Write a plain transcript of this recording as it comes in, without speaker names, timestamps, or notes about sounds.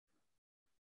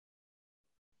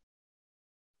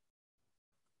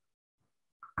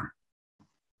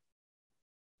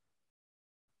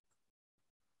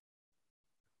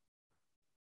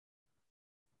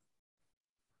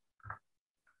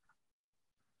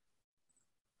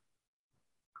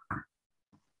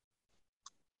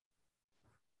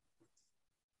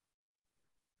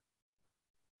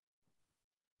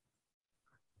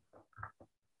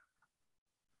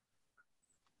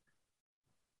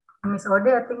Miss Ode,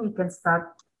 I think you can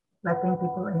start letting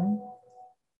people in.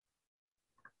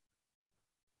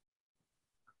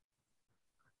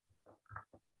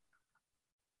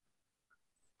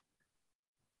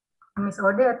 Miss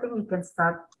Ode, I think you can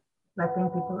start letting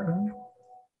people in.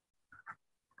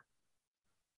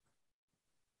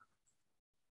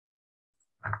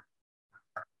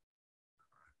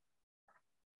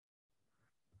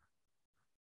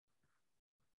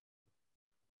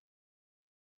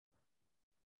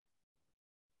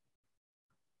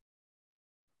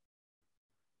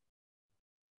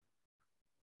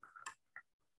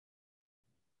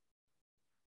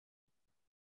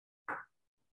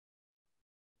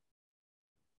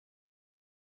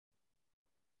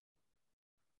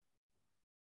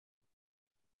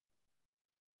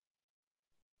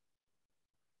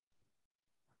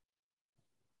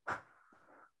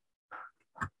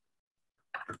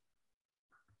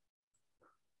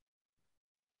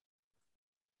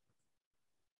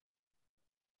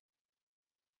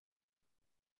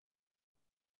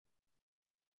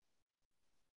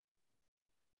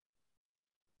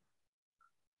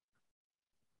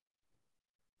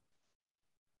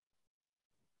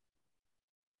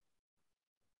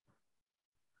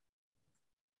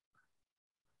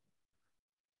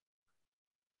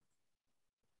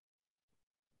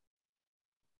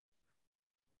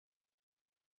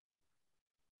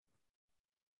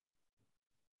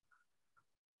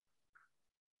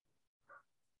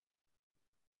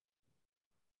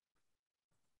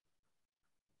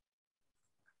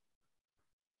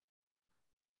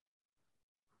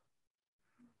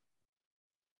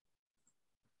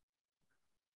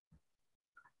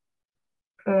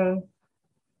 Okay,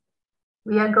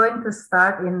 we are going to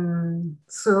start in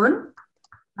soon.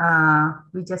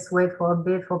 We just wait for a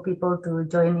bit for people to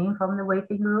join in from the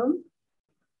waiting room.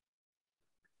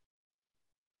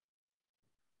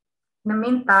 In the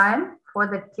meantime, for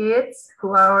the kids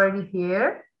who are already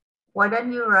here, why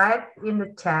don't you write in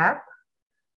the chat?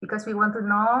 Because we want to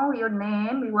know your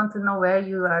name. We want to know where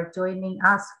you are joining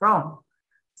us from.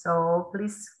 So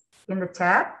please, in the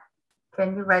chat,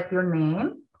 can you write your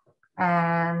name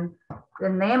and the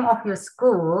name of your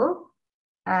school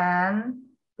and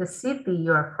the city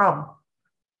you are from?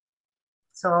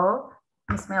 So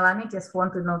Miss Melanie just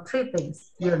want to know 3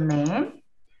 things: your name,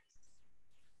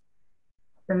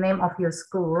 the name of your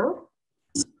school,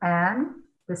 and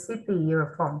the city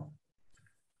you're from.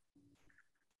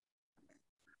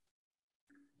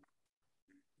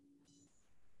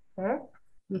 Okay,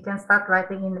 you can start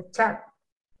writing in the chat.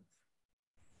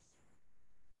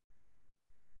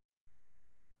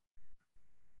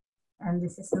 And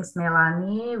this is Miss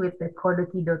Melanie with the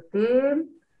Kiddo team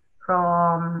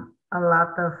from a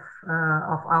lot of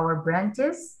our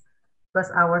branches,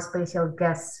 plus our special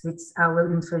guests, which I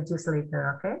will introduce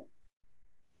later, okay?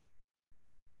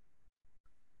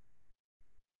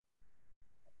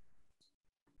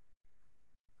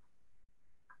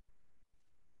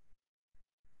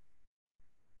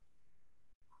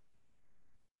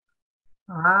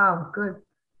 Wow, good.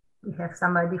 We have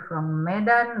somebody from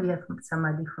Medan, we have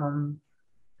somebody from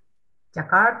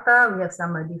Jakarta, we have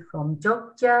somebody from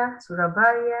Jogja,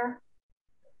 Surabaya.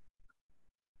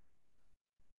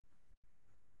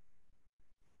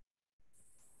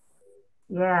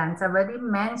 Yeah, and somebody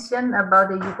mentioned about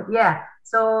the YouTube. Yeah,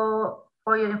 so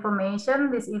for your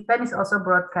information, this event is also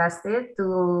broadcasted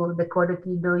to the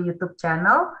Kiddo YouTube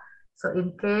channel. So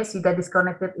in case you get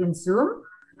disconnected in Zoom,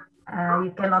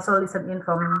 you can also listen in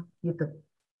from YouTube.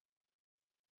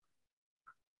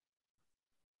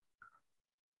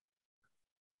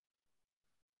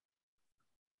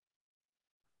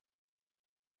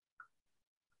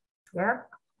 Yeah.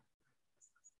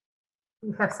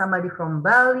 We have somebody from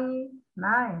Bali.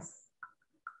 Nice.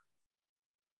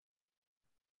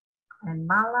 And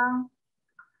Malang.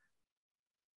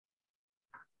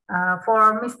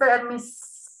 For Mr. and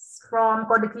Miss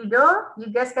from Kiddo, you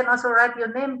guys can also write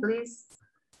your name, please.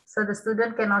 So the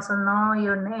student can also know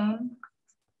your name.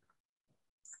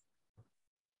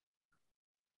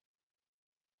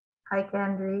 Hi,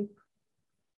 Kendrick.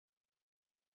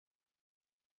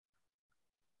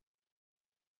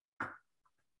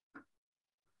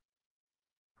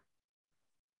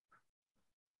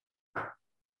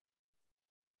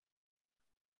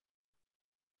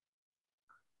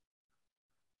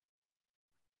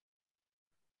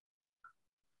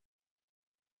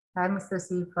 Hi, Mr.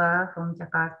 Siva from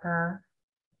Jakarta.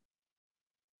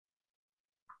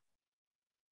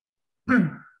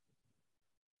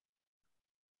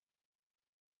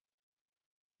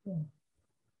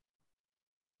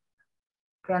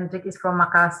 Kendrick is from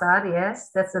Makassar.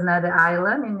 Yes, that's another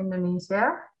island in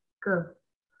Indonesia. Good.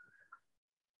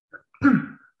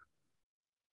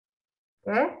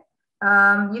 Okay.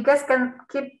 You guys can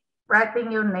keep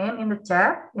writing your name in the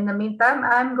chat. In the meantime,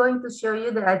 I'm going to show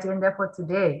you the agenda for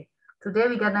today. Today,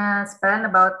 we're gonna spend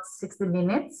about 60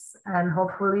 minutes, and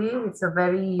hopefully it's a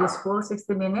very useful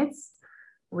 60 minutes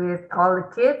with all the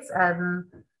kids and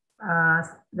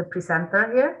the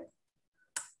presenter here.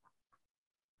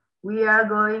 We are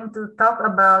going to talk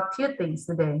about few things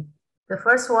today. The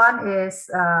first one is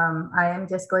I am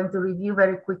just going to review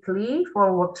very quickly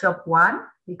for workshop 1,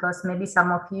 because maybe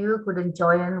some of you couldn't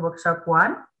join workshop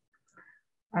 1.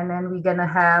 And then we're gonna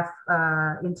have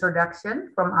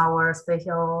introduction from our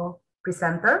special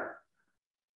presenter.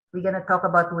 We're gonna talk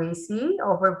about WAICY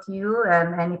overview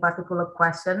and any particular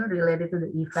question related to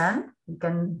the event. We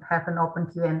can have an open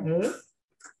Q&A.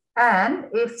 And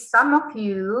if some of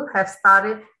you have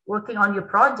started working on your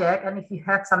project, and if you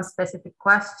have some specific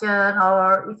question,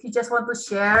 or if you just want to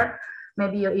share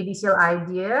maybe your initial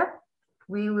idea,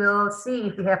 we will see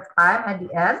if we have time at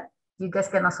the end. You guys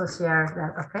can also share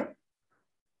that, okay?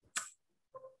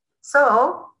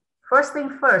 So first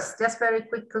thing first, just very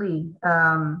quickly,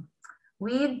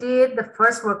 we did the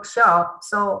first workshop.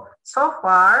 So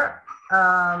far,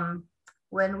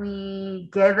 when we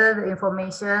gather the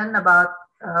information about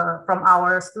from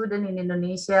our students in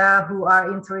Indonesia who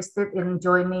are interested in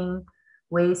joining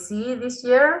WAICY this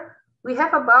year, we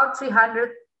have about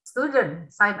 300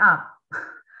 students sign up.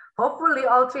 Hopefully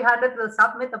all 300 will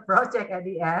submit a project at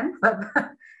the end, but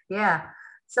yeah.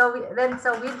 So we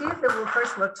did the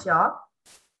first workshop.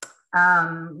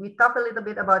 We talked a little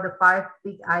bit about the 5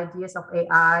 big ideas of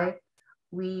AI.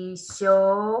 We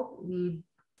show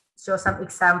some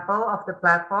example of the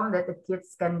platform that the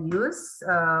kids can use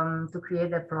to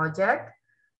create a project.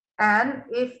 And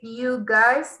if you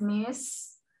guys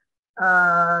miss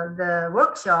the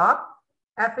workshop,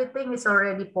 everything is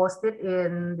already posted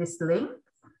in this link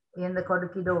in the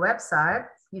Kodokido website.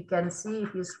 You can see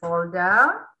if you scroll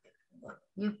down,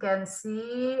 you can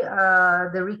see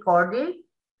the recording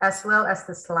as well as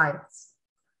the slides.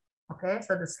 Okay,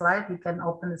 so the slide, you can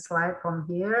open the slide from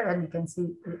here and you can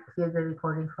hear the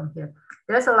recording from here.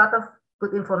 There's a lot of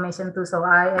good information too, so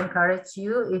I encourage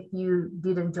you, if you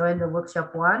didn't join the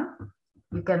workshop 1,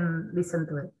 you can listen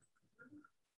to it.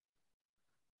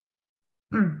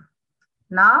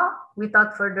 Now,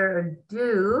 without further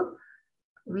ado,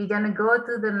 we're gonna go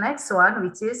to the next one,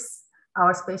 which is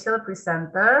our special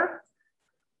presenter,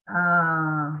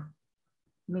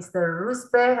 Mr.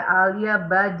 Rusbeh Alia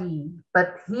Badi,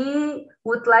 but he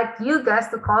would like you guys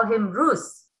to call him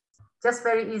Rus. Just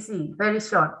very easy, very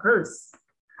short, Rus.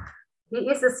 He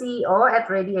is the CEO at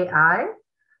Ready AI.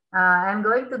 I'm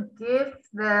going to give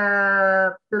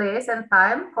the place and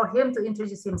time for him to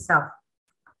introduce himself.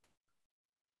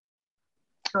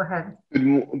 Go ahead.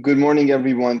 Good morning,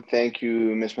 everyone. Thank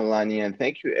you, Ms. Melania, and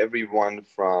thank you, everyone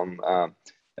from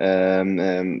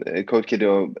Code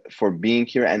Kiddo for being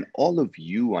here, and all of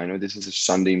you. I know this is a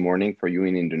Sunday morning for you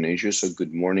in Indonesia, so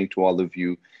good morning to all of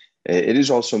you. It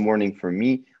is also morning for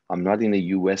me. I'm not in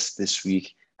the US this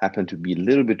week. Happen to be a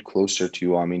little bit closer to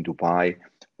you. I'm in Dubai,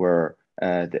 where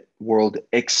the World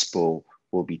Expo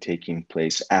will be taking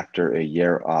place after a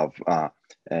year of,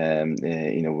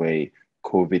 in a way,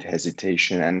 COVID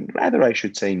hesitation, and rather, I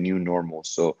should say, new normal.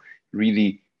 So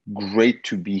really great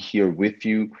to be here with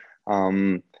you.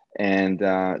 And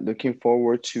looking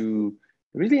forward to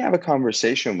really have a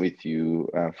conversation with you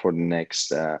for the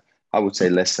next, I would say,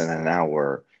 less than an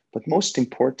hour. But most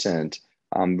important,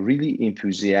 I'm really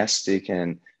enthusiastic,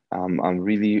 and I'm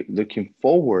really looking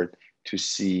forward to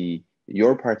see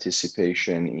your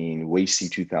participation in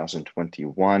WAICY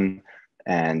 2021,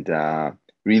 and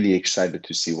really excited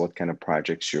to see what kind of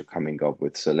projects you're coming up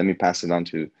with. So let me pass it on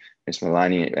to Ms.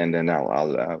 Melania, and then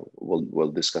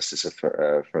we'll discuss this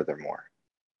furthermore.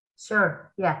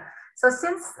 Sure, yeah. So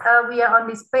since we are on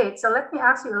this page, so let me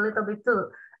ask you a little bit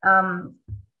too.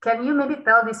 Can you maybe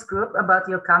tell this group about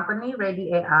your company,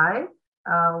 Ready AI?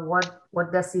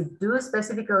 What does it do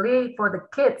specifically for the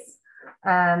kids?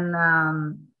 And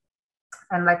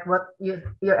like what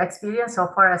your experience so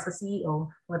far as a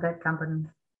CEO for that company?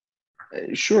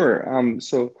 Sure.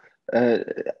 So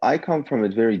I come from a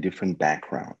very different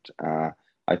background.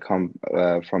 I come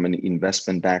from an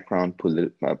investment background,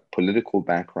 political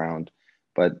background,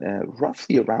 but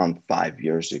roughly around 5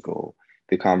 years ago,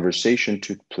 the conversation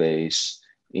took place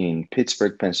in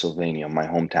Pittsburgh, Pennsylvania, my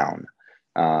hometown.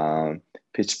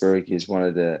 Pittsburgh is one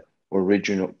of the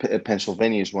original,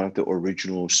 Pennsylvania is one of the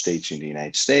original states in the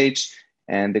United States.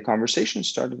 And the conversation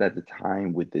started at the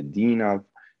time with the dean of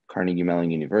Carnegie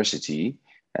Mellon University,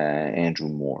 Andrew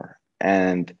Moore.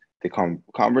 And the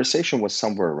conversation was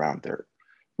somewhere around there.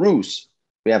 Bruce,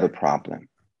 we have a problem.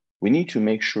 We need to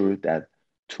make sure that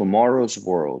tomorrow's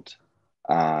world,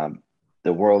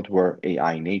 the world where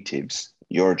AI natives,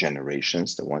 your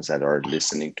generations, the ones that are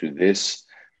listening to this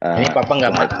Ini Papa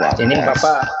nggak live ini broadcast,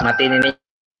 Papa matiin ini.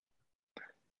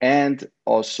 and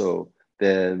also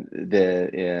the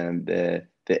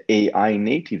AI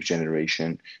native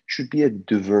generation should be a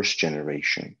diverse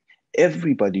generation.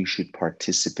 Everybody should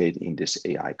participate in this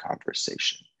AI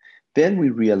conversation. Then we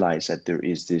realize that there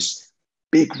is this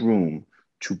big room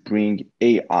to bring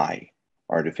AI,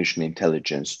 artificial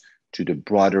intelligence, to the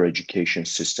broader education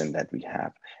system that we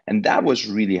have. And that was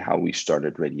really how we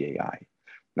started Ready AI.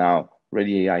 Now,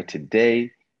 Ready AI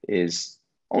today is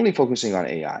only focusing on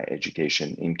AI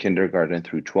education in kindergarten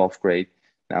through 12th grade.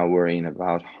 Now we're in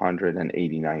about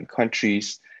 189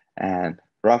 countries, and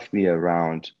roughly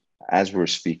around, as we're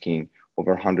speaking,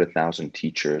 over 100,000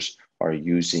 teachers are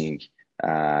using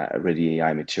Ready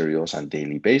AI materials on a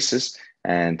daily basis.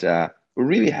 And we're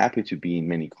really happy to be in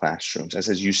many classrooms.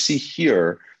 As you see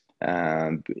here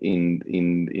in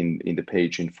the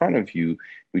page in front of you,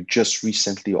 we just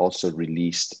recently also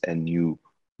released a new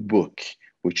book,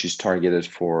 which is targeted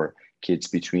for kids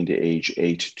between the age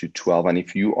 8 to 12. And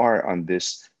if you are on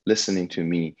this listening to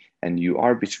me and you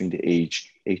are between the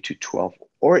age 8 to 12,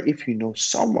 or if you know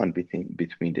someone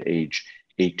between the age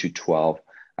 8 to 12,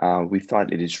 we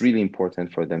thought it is really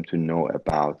important for them to know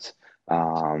about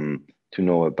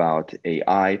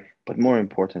AI, but more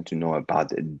important to know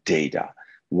about data.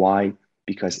 Why?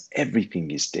 Because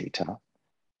everything is data,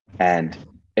 and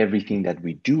everything that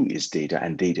we do is data,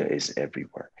 and data is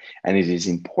everywhere. And it is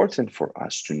important for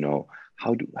us to know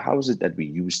how is it that we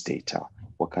use data?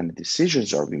 What kind of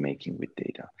decisions are we making with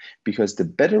data? Because the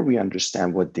better we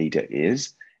understand what data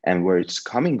is and where it's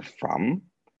coming from,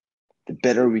 the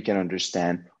better we can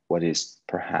understand what is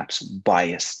perhaps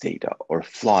biased data or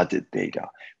flawed data,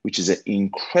 which is an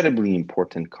incredibly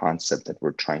important concept that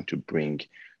we're trying to bring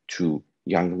to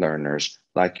young learners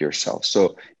like yourself.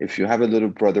 So if you have a little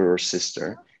brother or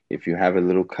sister, if you have a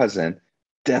little cousin,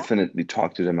 definitely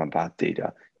talk to them about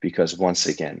data, because once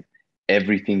again,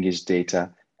 everything is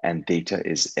data and data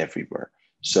is everywhere.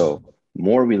 So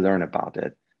more we learn about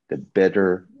it, the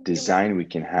better design we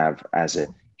can have as a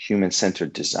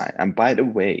human-centered design. And by the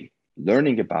way,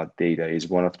 learning about data is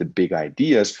one of the big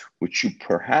ideas, which you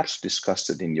perhaps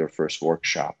discussed it in your first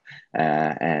workshop.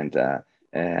 And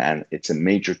it's a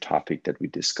major topic that we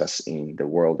discuss in the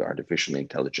World Artificial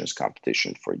Intelligence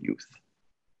Competition for Youth.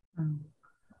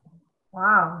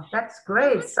 Wow, that's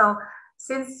great. So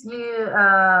since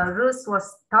Ruth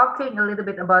was talking a little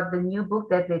bit about the new book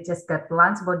that they just got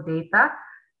launched about data,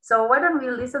 so why don't we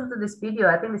listen to this video?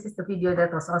 I think this is the video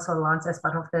that was also launched as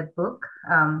part of that book,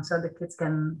 so the kids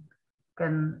can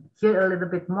hear a little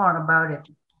bit more about it.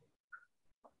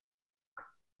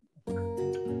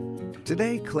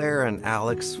 Today, Claire and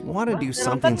Alex want to do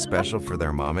something special for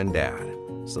their mom and dad,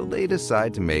 so they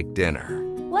decide to make dinner.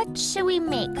 What should we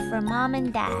make for Mom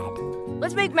and Dad?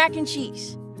 Let's make mac and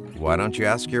cheese. Why don't you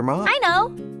ask your mom? I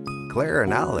know. Claire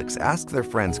and Alex ask their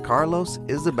friends Carlos,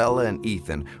 Isabella, and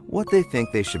Ethan what they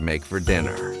think they should make for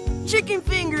dinner. Chicken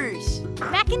fingers.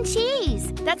 Mac and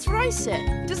cheese. That's what I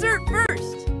said. Dessert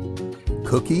first.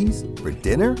 Cookies for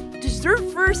dinner? Dessert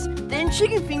first, then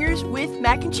chicken fingers with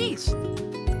mac and cheese.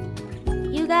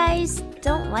 You guys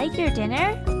don't like your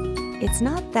dinner? It's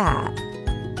not that.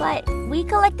 But we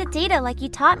collected data like you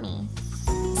taught me.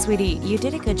 Sweetie, you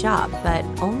did a good job, but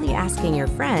only asking your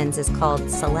friends is called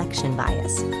selection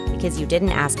bias because you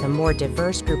didn't ask a more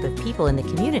diverse group of people in the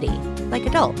community, like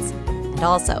adults. And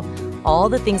also, all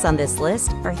the things on this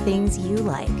list are things you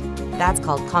like. That's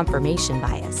called confirmation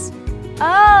bias.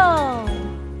 Oh!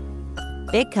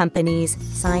 Big companies,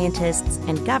 scientists,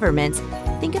 and governments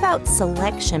think about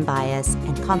selection bias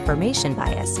and confirmation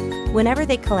bias whenever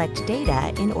they collect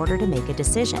data in order to make a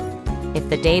decision. If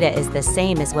the data is the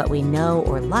same as what we know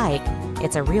or like,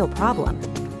 it's a real problem.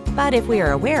 But if we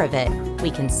are aware of it, we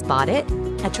can spot it,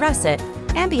 address it,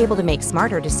 and be able to make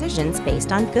smarter decisions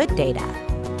based on good data.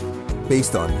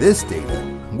 Based on this data,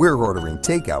 we're ordering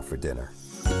takeout for dinner.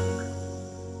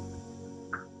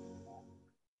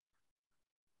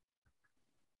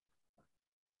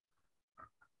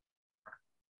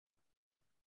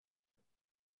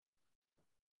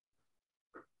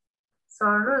 So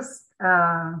Ruth,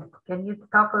 can you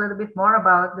talk a little bit more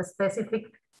about the specific,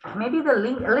 maybe the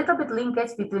link, a little bit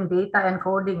linkage between data and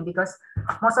coding, because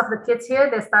most of the kids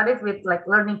here, they started with like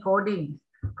learning coding,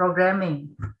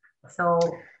 programming. So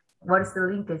what is the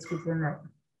linkage between that?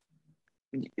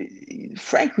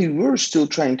 Frankly, we're still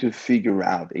trying to figure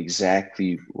out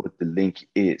exactly what the link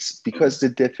is, because the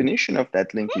definition of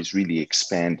that link is really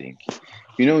expanding.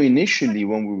 You know, initially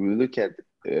when we look at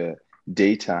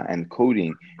data and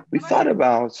coding, we thought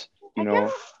about,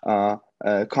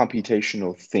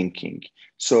 computational thinking.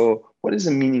 So what is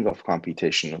the meaning of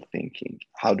computational thinking?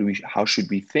 How should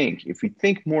we think? If we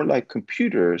think more like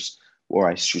computers, or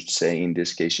I should say in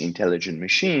this case, intelligent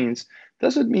machines,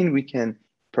 does it mean we can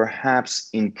perhaps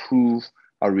improve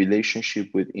our relationship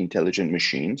with intelligent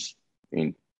machines,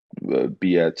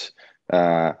 be it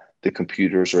the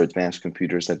computers or advanced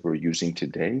computers that we're using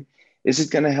today? Is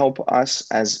it going to help us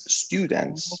as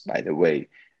students, by the way?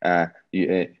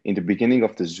 In the beginning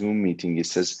of the Zoom meeting, it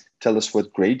says, tell us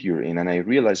what grade you're in. And I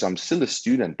realize I'm still a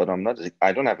student, but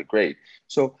I don't have a grade.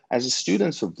 So as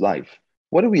students of life,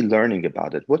 what are we learning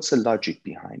about it? What's the logic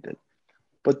behind it?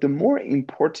 But the more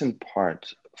important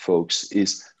part, folks,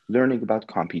 is learning about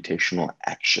computational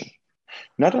action.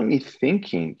 Not only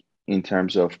thinking in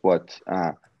terms of what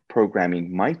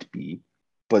programming might be,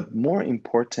 but more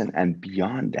important and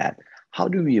beyond that, how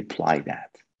do we apply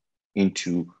that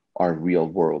into our real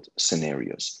world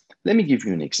scenarios? Let me give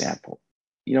you an example.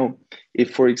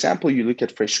 If, for example, you look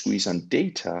at Fresh Squeeze on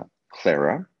data,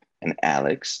 Clara and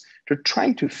Alex, they're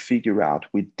trying to figure out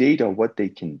with data what they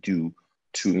can do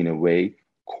to, in a way,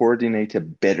 coordinate a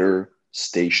better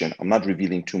station. I'm not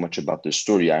revealing too much about the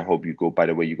story. I hope you go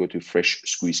to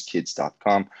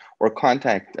freshsqueezekids.com or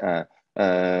contact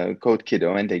Code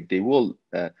Kiddo, and they will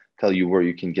tell you where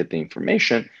you can get the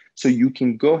information. So you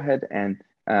can go ahead and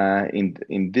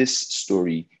in this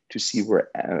story to see where,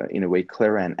 in a way,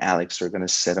 Clara and Alex are going to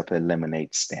set up a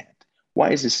lemonade stand.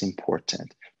 Why is this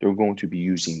important? They're going to be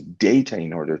using data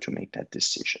in order to make that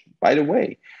decision. By the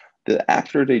way,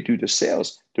 after they do the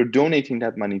sales, they're donating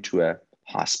that money to a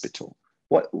hospital.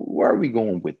 Where are we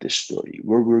going with this story?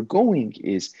 Where we're going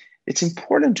is it's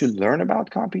important to learn about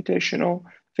computational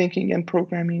thinking and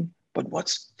programming, but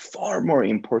what's far more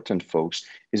important, folks,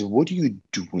 is what are you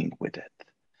doing with it?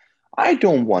 I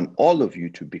don't want all of you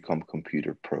to become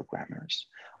computer programmers.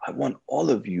 I want all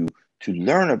of you to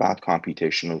learn about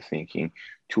computational thinking,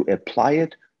 to apply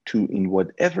it to in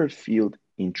whatever field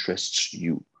interests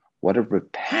you, whatever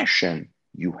passion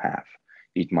you have.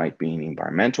 It might be in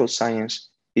environmental science,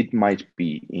 it might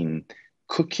be in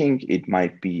cooking, it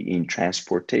might be in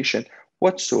transportation,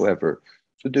 whatsoever.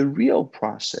 So the real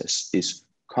process is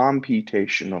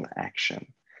computational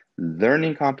action,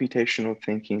 learning computational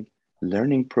thinking,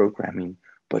 learning programming,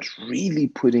 but really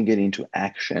putting it into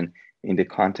action in the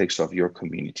context of your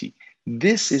community.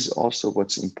 This is also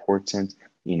what's important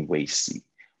in WAICY.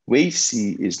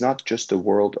 WAICY is not just the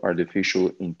World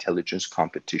Artificial Intelligence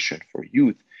Competition for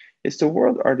youth, it's the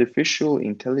World Artificial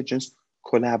Intelligence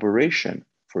Collaboration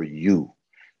for you.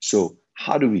 So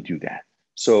how do we do that?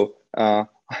 So I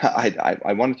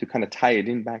wanted to kind of tie it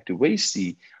in back to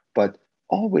WAICY, but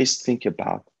always think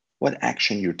about what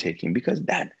action you're taking, because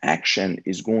that action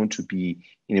is going to be,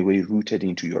 in a way, rooted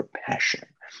into your passion.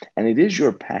 And it is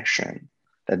your passion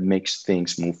that makes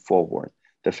things move forward.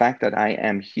 The fact that I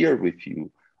am here with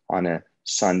you on a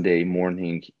Sunday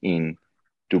morning in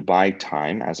Dubai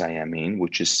time, as I am in,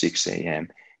 which is 6 a.m.,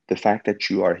 the fact that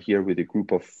you are here with a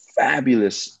group of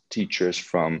fabulous teachers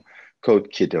from Code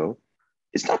Kiddo,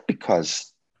 it's not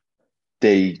because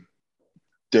they're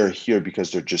here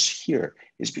because they're just here.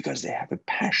 It's because they have a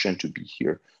passion to be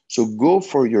here. So go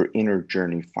for your inner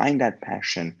journey, find that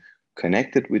passion,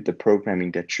 connect it with the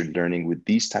programming that you're learning with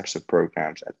these types of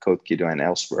programs at Code Kiddo and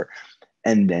elsewhere,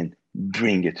 and then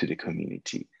bring it to the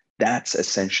community. That's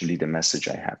essentially the message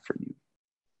I have for you.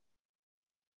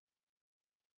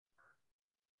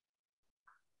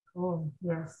 Oh,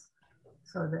 yes.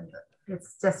 So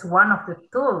it's just one of the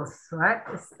tools, right?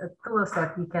 It's a tools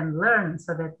that we can learn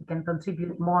so that we can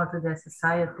contribute more to the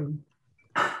society.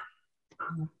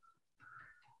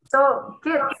 So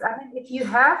kids, I mean, if you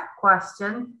have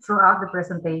questions throughout the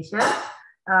presentation,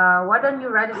 why don't you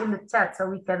write it in the chat so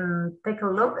we can take a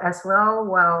look as well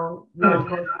while we go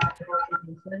through the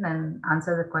presentation and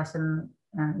answer the question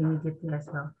immediately as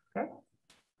well, okay?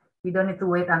 We don't need to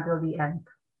wait until the end,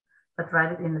 but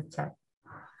write it in the chat.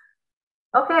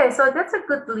 Okay, so that's a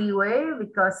good leeway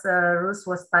because Ruth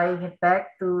was tying it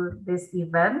back to this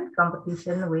event,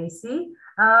 competition WAICY.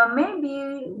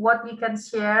 Maybe what we can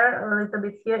share a little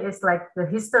bit here is like the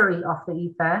history of the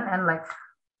event and like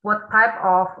what type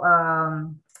of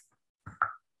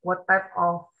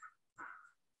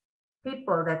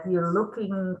people that you're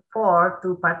looking for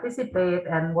to participate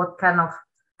and what kind of,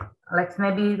 like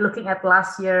maybe looking at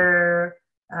last year,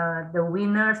 the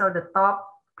winners or the top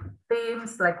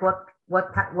teams, like what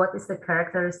is the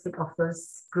characteristic of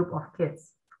those group of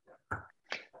kids?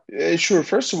 Sure.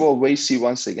 First of all, WAICY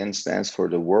once again stands for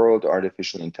the World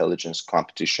Artificial Intelligence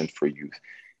Competition for Youth.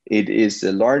 It is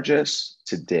the largest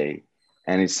today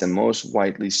and it's the most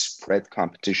widely spread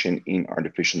competition in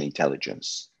artificial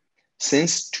intelligence.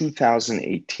 Since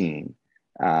 2018,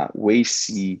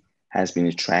 WAICY has been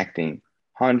attracting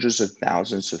hundreds of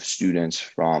thousands of students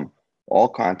from all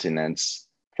continents,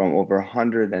 from over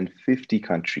 150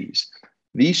 countries.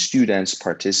 These students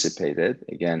participated,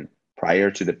 again, prior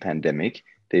to the pandemic,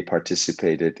 they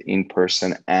participated in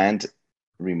person and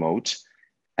remote.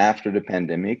 After the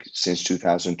pandemic, since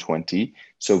 2020,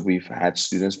 so we've had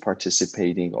students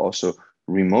participating also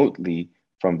remotely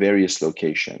from various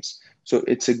locations. So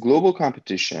it's a global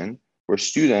competition where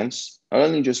students not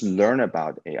only just learn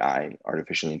about AI,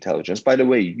 artificial intelligence. By the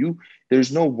way,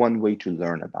 there's no one way to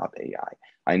learn about AI.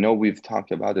 I know we've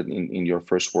talked about it in your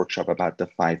first workshop about the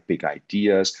 5 big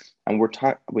ideas, and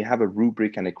we have a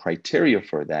rubric and a criteria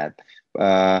for that.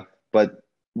 But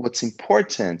what's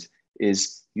important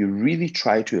is you really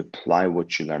try to apply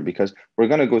what you learn, because we're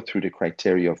going to go through the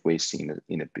criteria of WAICY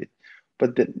in a bit.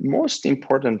 But the most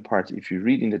important part, if you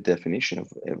read in the definition of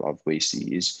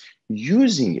WAICY, is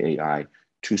using AI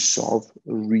to solve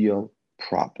real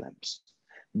problems.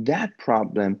 That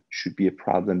problem should be a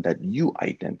problem that you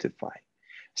identify.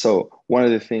 So one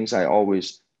of the things I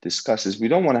always discuss is we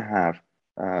don't want to have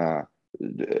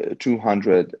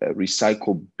 200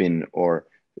 recycle bin or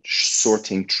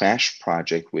sorting trash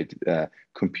project with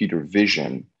computer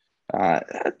vision.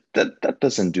 That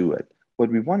doesn't do it. What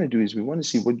we want to do is we want to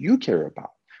see what you care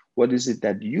about. What is it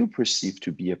that you perceive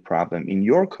to be a problem in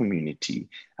your community?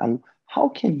 And how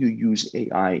can you use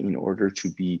AI in order to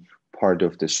be part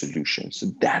of the solution?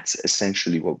 So that's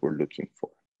essentially what we're looking for.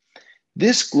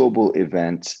 This global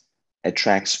event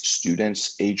attracts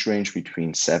students age range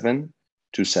between 7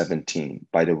 to 17.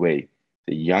 By the way,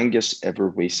 the youngest ever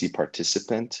WAICY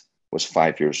participant was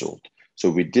 5 years old. So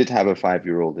we did have a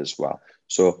 5-year-old as well.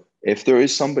 So if there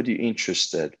is somebody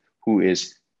interested who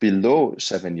is below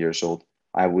 7 years old,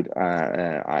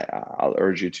 I'll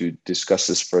urge you to discuss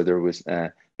this further with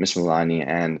Ms. Milani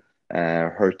and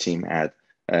her team at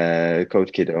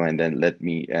Code Kiddo, and then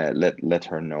let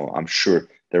her know. I'm sure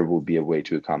there will be a way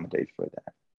to accommodate for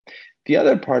that. The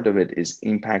other part of it is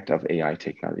impact of AI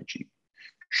technology.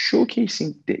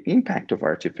 Showcasing the impact of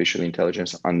artificial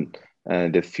intelligence on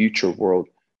the future world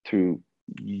through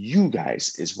you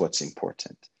guys is what's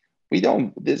important. We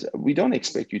don't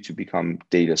expect you to become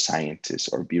data scientists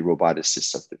or be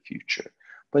roboticists of the future.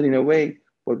 But in a way,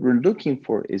 what we're looking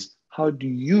for is how do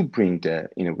you bring the,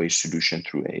 in a way, solution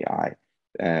through AI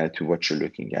to what you're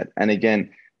looking at. And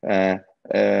again,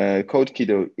 Code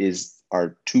Kiddo is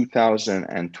our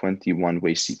 2021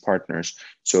 WAICY partners.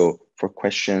 So for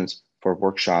questions, for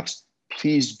workshops,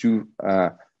 please do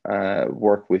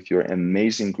work with your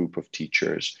amazing group of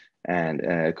teachers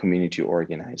and community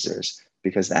organizers,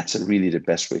 because that's really the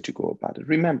best way to go about it.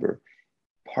 Remember,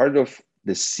 part of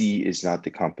the C is not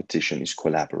the competition, it's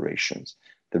collaborations.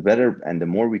 The better and the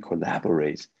more we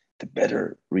collaborate, the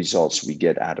better results we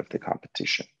get out of the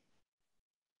competition.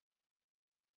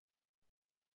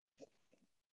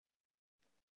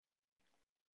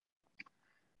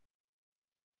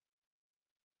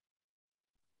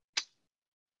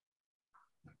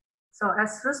 So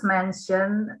as Ruth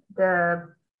mentioned, the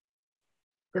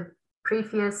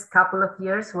previous couple of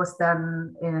years was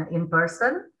done in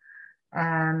person,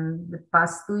 and the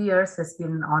past 2 years has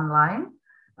been online.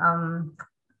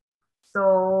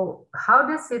 So how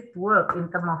does it work in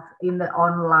terms of in the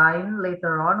online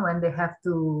later on when they have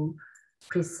to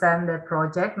present the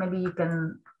project? Maybe you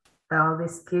can tell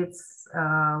these kids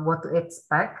what to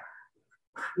expect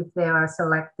if they are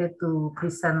selected to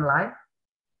present live.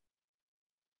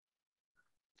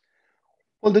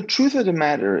 Well, the truth of the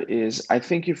matter is, I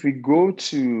think if we go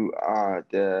to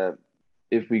the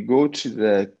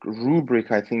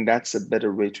rubric, I think that's a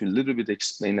better way to a little bit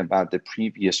explain about the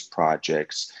previous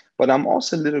projects. But I'm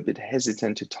also a little bit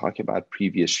hesitant to talk about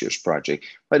previous year's project.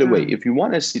 By the way, if you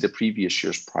want to see the previous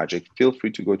year's project, feel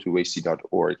free to go to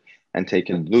waicy.org and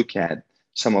take a look at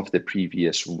some of the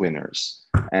previous winners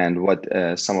and what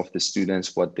some of the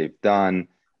students, what they've done,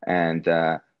 and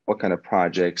what kind of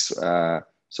projects.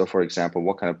 So for example,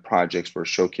 what kind of projects were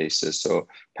showcases? So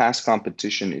past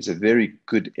competition is a very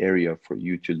good area for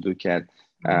you to look at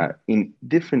in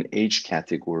different age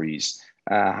categories,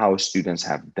 how students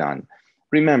have done.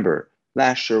 Remember,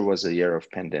 last year was a year of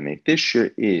pandemic. This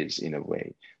year is, in a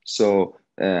way. So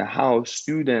how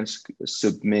students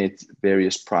submit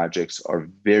various projects are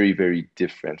very, very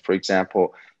different. For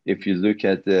example, if you look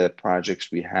at the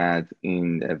projects we had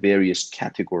in various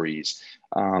categories,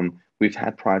 we've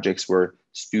had projects where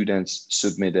students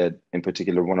submitted, in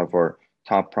particular, one of our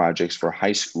top projects for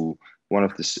high school one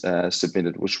of the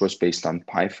submitted, which was based on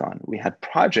Python. We had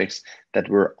projects that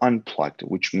were unplugged,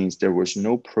 which means there was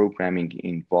no programming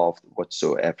involved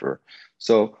whatsoever.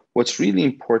 So what's really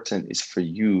important is for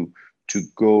you to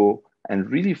go and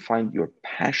really find your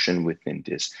passion within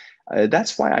this.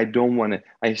 That's why I don't want to,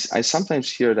 I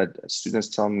sometimes hear that students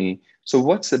tell me, so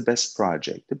what's the best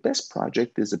project? The best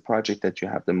project is the project that you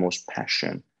have the most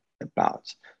passion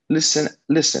about. Listen,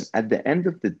 at the end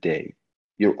of the day,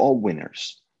 you're all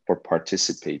winners for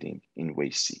participating in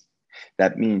WAICY.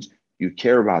 That means you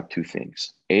care about two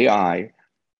things, AI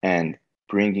and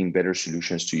bringing better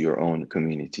solutions to your own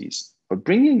communities, but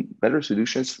bringing better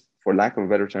solutions, for lack of a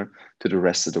better term, to the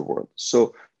rest of the world.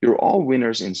 So you're all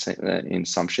winners in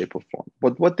some shape or form.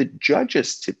 But what the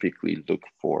judges typically look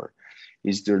for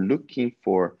is they're looking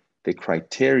for the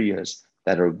criteria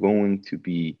that are going to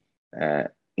be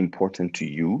important to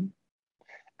you,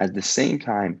 at the same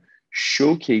time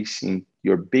showcasing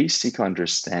your basic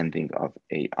understanding of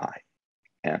AI.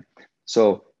 Yeah.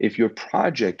 So if your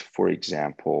project, for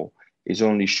example, is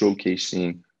only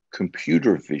showcasing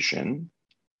computer vision,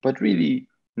 but really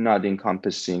not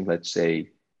encompassing, let's say,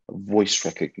 voice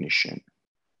recognition,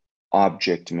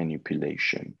 object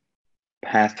manipulation,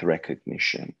 path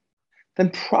recognition, then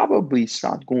probably it's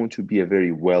not going to be a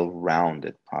very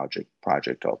well-rounded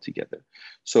project altogether.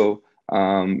 So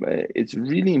it's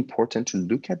really important to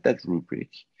look at that rubric.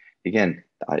 Again,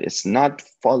 it's not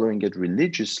following it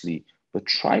religiously, but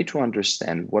try to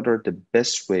understand what are the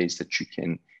best ways that you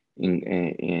can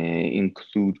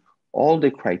include all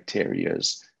the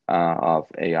criterias of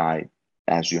AI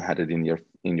as you had it in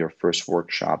your first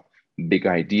workshop. Big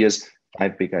ideas,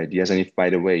 5 big ideas. And if, by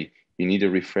the way, you need a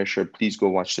refresher, please go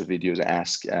watch the videos,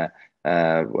 ask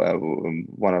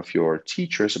one of your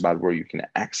teachers about where you can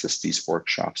access these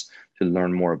workshops to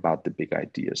learn more about the big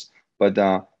ideas. But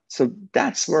so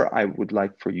that's where I would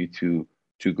like for you to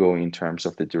go in terms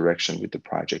of the direction with the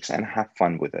projects and have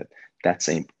fun with it. That's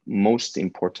a most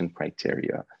important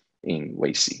criteria in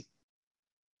WAICY.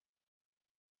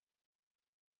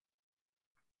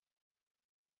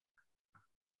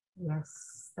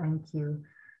 Yes, thank you.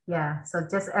 Yeah, so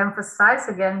just emphasize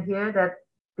again here that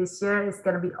this year is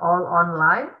going to be all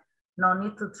online. No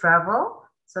need to travel.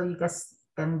 So you guys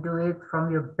can do it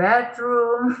from your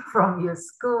bedroom, from your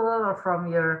school, or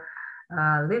from your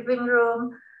living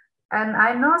room. And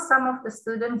I know some of the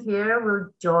students here will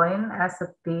join as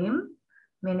a team,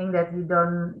 meaning that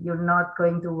you're not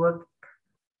going to work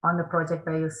on the project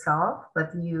by yourself,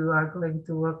 but you are going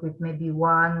to work with maybe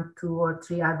 1, 2, or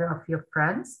 3 other of your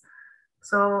friends.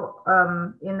 So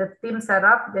in the team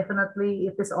setup, definitely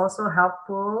it is also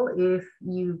helpful if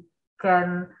you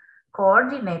can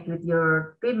coordinate with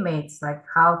your teammates, like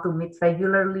how to meet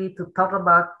regularly, to talk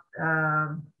about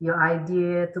your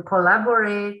idea, to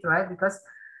collaborate, right? Because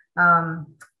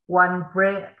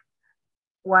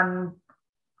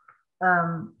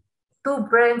two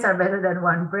brains are better than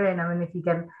one brain. I mean, if you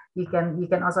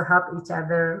can also help each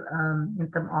other in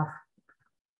terms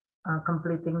of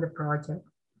completing the project.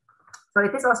 So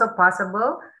it is also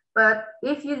possible, but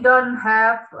if you don't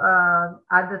have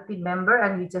other team member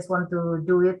and you just want to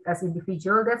do it as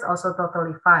individual, that's also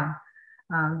totally fine.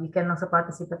 You can also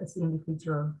participate as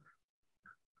individual.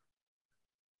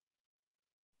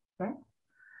 Okay.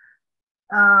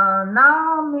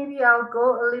 Now maybe I'll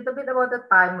go a little bit about the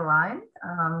timeline.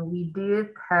 We did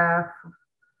have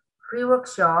free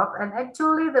workshop, and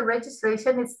actually the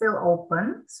registration is still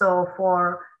open. So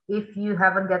if you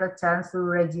haven't get a chance to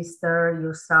register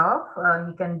yourself,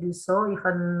 you can do so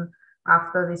even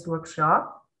after this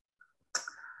workshop.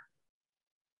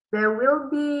 There will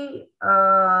be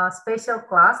a special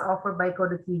class offered by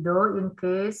Kiddo in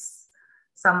case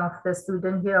some of the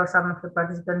students here or some of the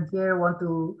participants here want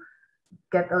to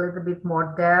get a little bit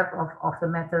more depth of the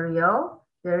material.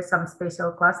 There's some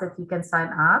special class that you can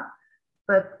sign up.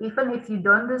 But even if you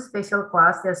don't do special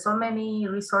class, there's so many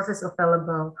resources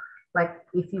available. Like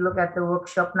if you look at the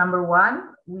workshop number 1,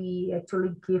 we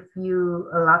actually give you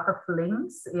a lot of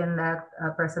links in that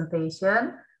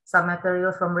presentation. Some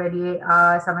materials from Ready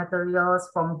AI, some materials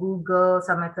from Google,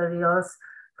 some materials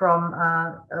from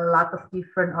a lot of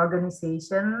different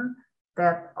organizations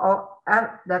that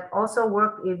also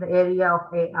work in the area of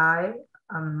AI,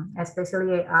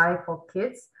 especially AI for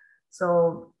kids.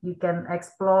 So you can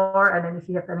explore, and then if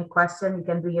you have any question, you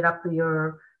can bring it up to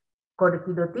your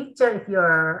Kiddo teacher if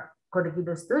you're a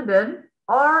Kiddo student,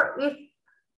 or if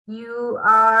you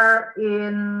are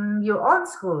in your own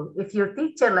school. If your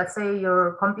teacher, let's say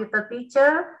your computer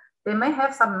teacher, they may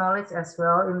have some knowledge as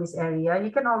well in this area.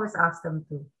 You can always ask them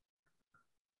too.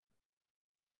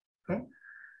 Okay.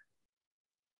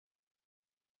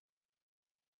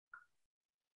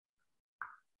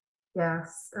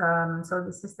 Yes. So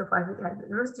this is the 5 big ideas.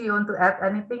 Ruth, do you want to add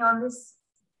anything on this?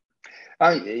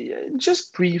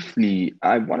 Just briefly,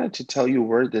 I wanted to tell you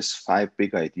where these 5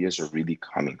 big ideas are really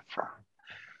coming from.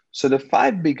 So the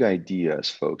 5 big ideas,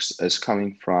 folks, is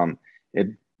coming from a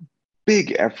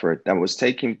big effort that was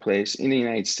taking place in the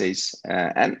United States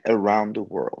and around the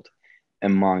world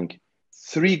among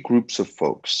 3 groups of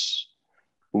folks.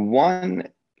 One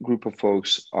group of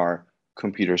folks are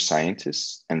computer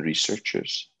scientists and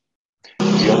researchers.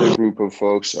 The other group of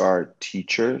folks are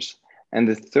teachers. And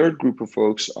the third group of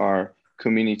folks are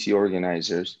community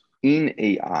organizers in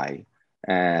AI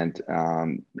and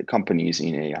the companies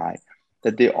in AI,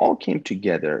 that they all came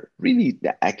together, really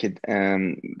the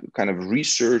kind of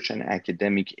research and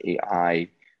academic AI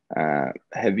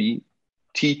heavy,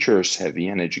 teachers heavy,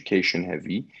 and education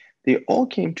heavy. They all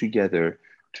came together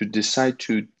to decide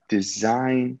to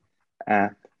design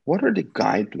what are the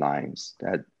guidelines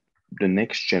that the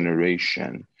next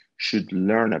generation should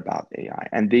learn about AI.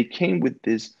 And they came with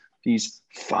these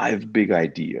 5 big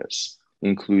ideas,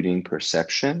 including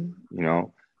perception,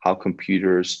 how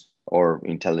computers or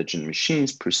intelligent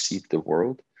machines perceive the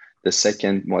world. The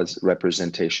second was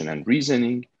representation and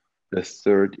reasoning. The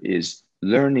third is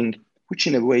learning, which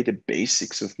in a way, the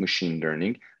basics of machine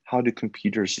learning. How do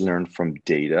computers learn from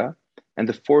data? And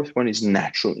the fourth one is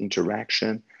natural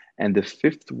interaction. And the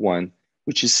fifth one,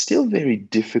 which is still very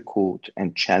difficult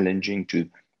and challenging to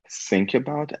think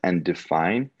about and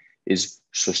define, is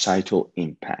societal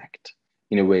impact.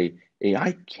 In a way,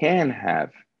 AI can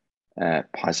have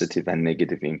positive and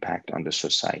negative impact on the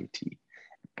society.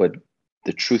 But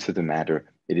the truth of the matter,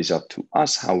 it is up to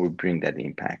us how we bring that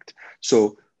impact.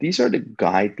 So these are the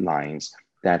guidelines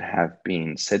that have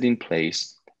been set in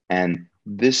place, and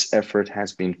this effort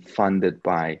has been funded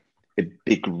by a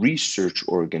big research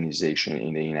organization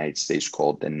in the United States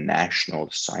called the National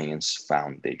Science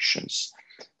Foundations,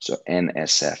 so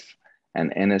NSF.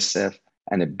 And NSF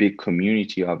and a big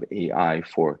community of AI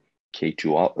for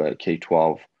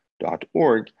K12.org,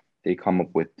 they come up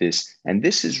with this. And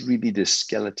this is really the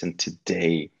skeleton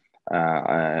today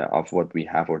of what we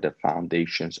have, or the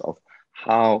foundations of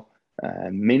how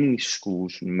many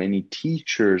schools, many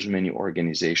teachers, many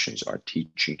organizations are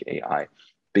teaching AI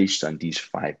based on these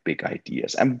 5 big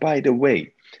ideas. And by the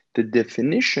way, the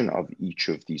definition of each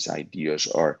of these ideas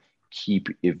are keep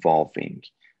evolving,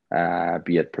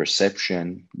 be it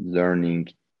perception, learning,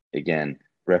 again,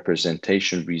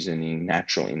 representation, reasoning,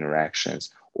 natural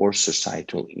interactions, or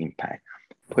societal impact.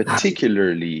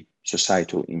 Particularly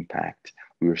societal impact,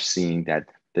 we're seeing that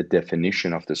the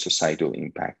definition of the societal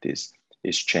impact is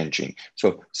changing.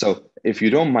 So if you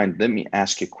don't mind, let me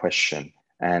ask a question,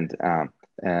 and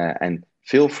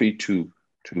feel free to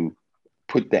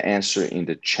put the answer in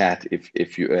the chat if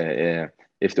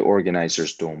the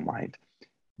organizers don't mind.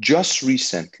 Just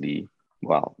recently,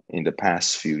 well, in the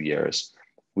past few years,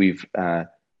 we've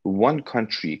one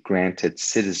country granted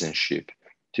citizenship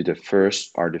to the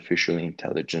first artificial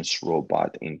intelligence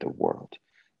robot in the world.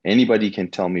 Anybody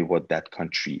can tell me what that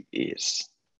country is?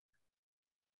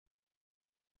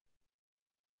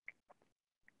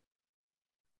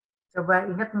 Coba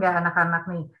ingat nggak anak-anak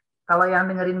nih, kalau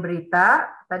yang dengerin berita,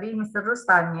 tadi Mr. Rus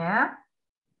tanya,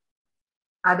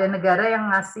 ada negara yang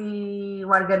ngasih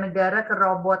warga negara ke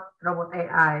robot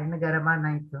AI, negara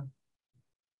mana itu?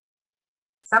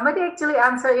 Somebody actually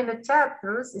answer in the chat,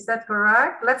 Rus, is that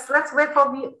correct? Let's wait for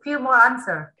a few more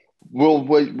answer. We'll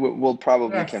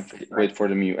probably wait for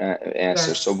the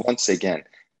answer. Yes. So once again,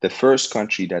 the first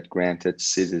country that granted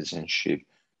citizenship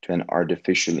to an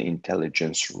artificial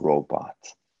intelligence robot.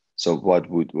 So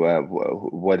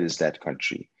what is that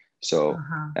country? So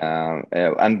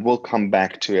and we'll come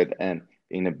back to it and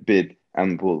in a bit,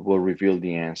 and we'll reveal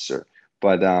the answer.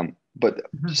 But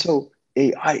so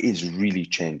AI is really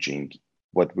changing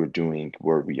what we're doing,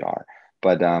 where we are.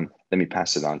 But let me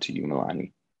pass it on to you,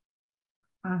 Milani.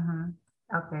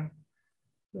 Okay.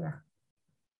 Yeah.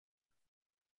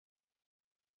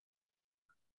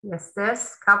 Yes,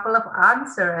 there's a couple of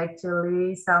answers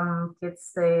actually. Some kids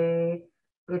say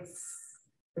it's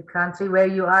the country where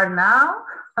you are now.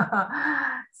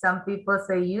 Some people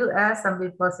say US, some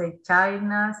people say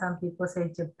China, some people say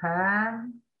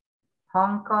Japan,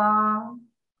 Hong Kong,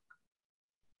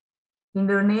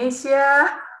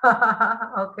 Indonesia,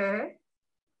 okay,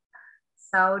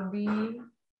 Saudi,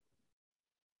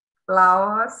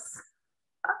 Laos.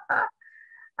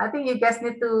 I think you guys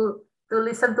need to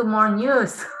listen to more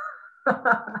news. 0%.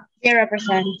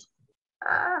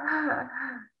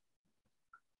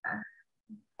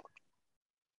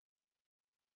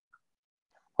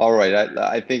 All right,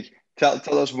 I think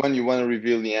Tell us when you want to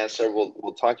reveal the answer.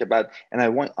 We'll talk about, and I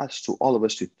want all of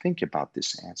us to think about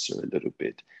this answer a little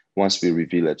bit once we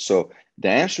reveal it. So the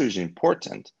answer is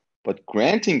important, but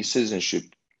granting citizenship,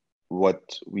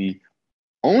 what we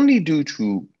only do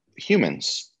to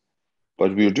humans,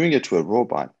 but we're doing it to a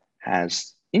robot,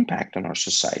 has impact on our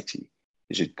society.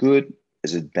 Is it good?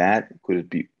 Is it bad? Could it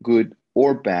be good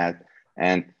or bad?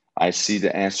 And I see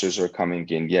the answers are coming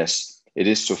in. Yes, it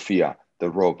is Sophia, the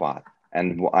robot.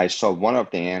 And I saw one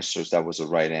of the answers that was the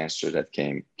right answer that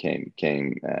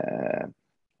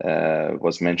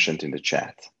was mentioned in the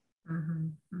chat.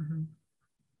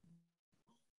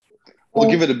 We'll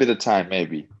give it a bit of time,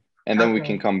 maybe, and then we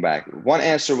can come back. One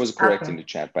answer was correct in the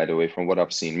chat, by the way, from what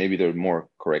I've seen. Maybe there are more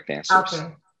correct answers.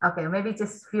 Okay, maybe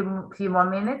just few more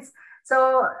minutes.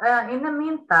 So in the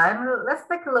meantime, let's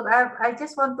take a look. I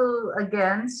just want to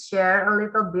again share a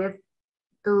little bit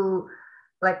to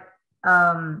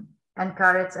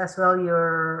encourage as well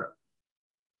your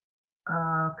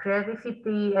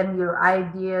creativity and your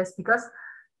ideas, because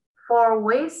for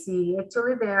WAICY,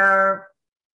 actually there are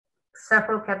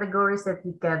several categories that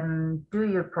you can do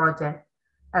your project.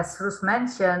 As Rus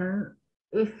mentioned,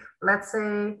 if let's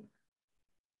say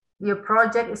your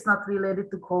project is not related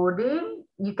to coding,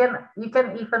 you can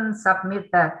even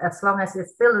submit that as long as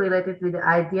it's still related with the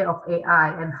idea of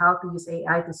AI and how to use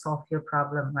AI to solve your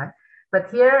problem, right?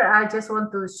 But here I just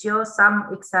want to show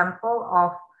some example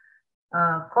of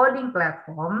coding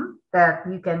platform that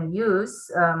you can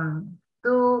use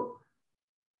to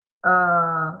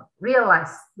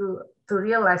realize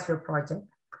your project.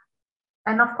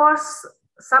 And of course,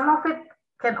 some of it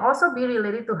can also be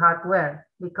related to hardware,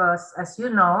 because as you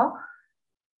know,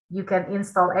 you can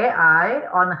install AI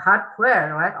on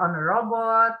hardware, right? On a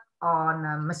robot, on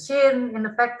a machine in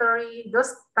the factory.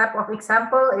 Those type of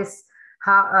example is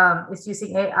how is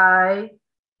using AI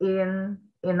in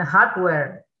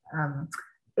hardware.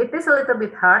 It is a little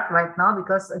bit hard right now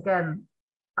because again,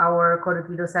 our coded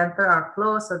video center are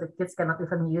closed, so the kids cannot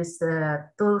even use the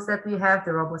tools that we have,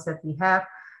 the robots that we have.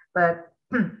 But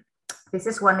this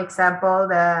is one example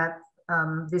that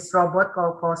this robot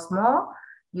called Cosmo,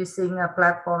 using a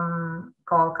platform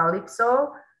called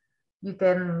Calypso. You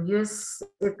can use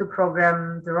it to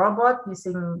program the robot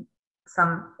using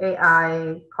some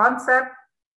AI concept,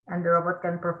 and the robot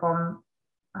can perform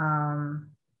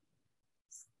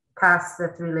tasks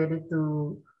that related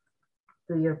to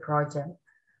your project.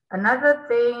 Another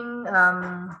thing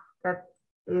that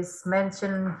is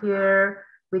mentioned here,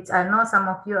 which I know some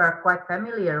of you are quite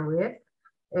familiar with,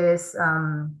 is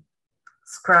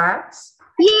Scratch.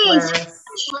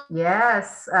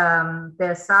 Yes,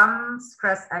 there's some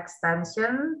Scratch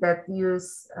extension that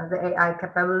use the AI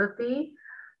capability.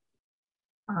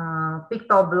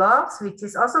 PictoBlocks, which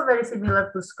is also very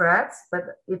similar to Scratch,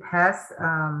 but it has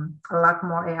a lot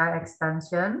more AI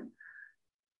extension.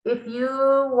 If you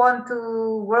want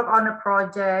to work on a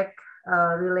project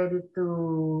related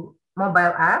to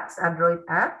mobile apps, Android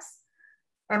apps,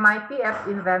 MIT App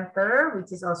Inventor,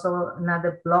 which is also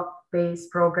another block-based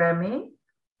programming.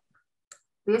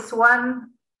 This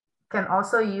one can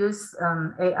also use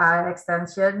AI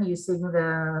extension using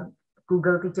the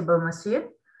Google Teachable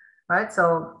Machine, right?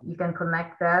 So you can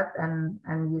connect that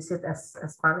and use it as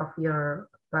part of your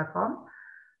platform.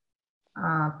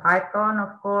 Python,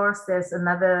 of course, there's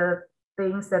another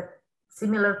things that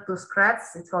similar to Scratch.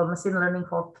 It's called machine learning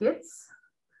for kids.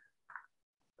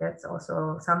 That's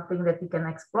also something that you can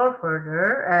explore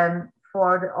further. And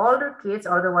for the older kids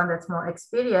or the one that's more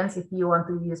experienced, if you want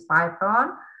to use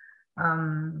Python,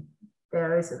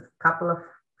 there is a couple of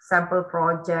sample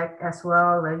projects as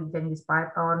well where you can use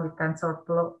Python with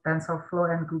TensorFlow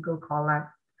and Google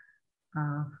Colab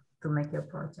to make your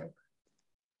project.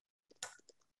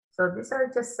 So these are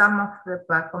just some of the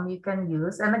platform you can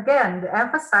use. And again, the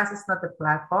emphasis is not the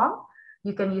platform.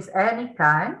 You can use any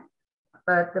kind,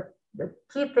 but the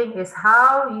key thing is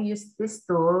how you use this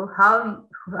tool, how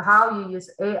you use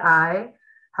AI,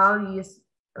 how you use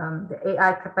the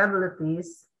AI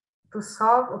capabilities to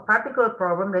solve a particular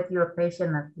problem that you're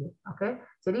passionate with. Okay,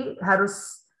 jadi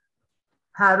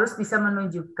harus bisa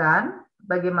menunjukkan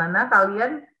bagaimana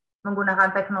kalian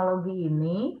menggunakan teknologi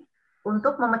ini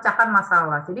untuk memecahkan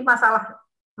masalah. Jadi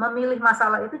memilih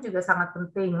masalah itu juga sangat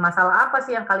penting. Masalah apa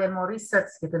sih yang kalian mau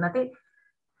research gitu. Nanti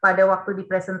pada waktu di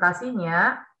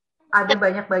presentasinya ada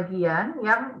banyak bagian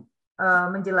yang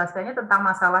menjelaskannya tentang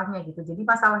masalahnya gitu. Jadi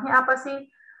masalahnya apa sih?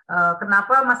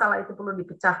 Kenapa masalah itu perlu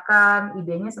dipecahkan?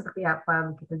 Idenya seperti apa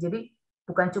begitu. Jadi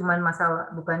bukan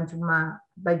cuma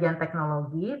bagian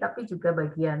teknologi, tapi juga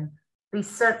bagian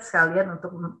research kalian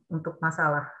untuk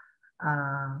masalah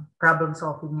problem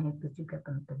solvingnya itu juga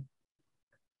penting.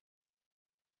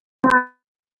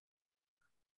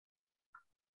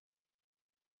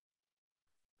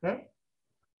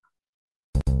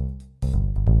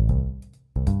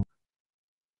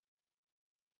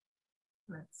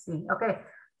 Let's see. Okay,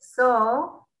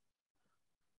 so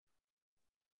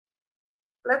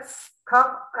let's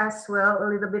talk as well a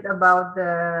little bit about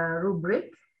the rubric.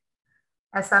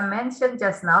 As I mentioned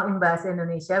just now in Bahasa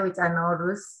Indonesia, which I know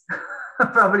Rus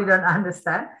probably don't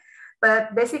understand.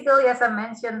 But basically, as I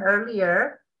mentioned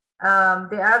earlier,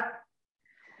 there are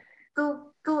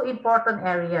two important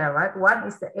areas, right? One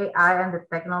is the AI and the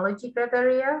technology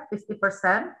criteria,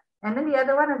 50%. And then the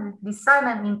other one is design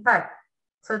and impact.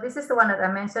 So this is the one that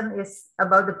I mentioned is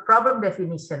about the problem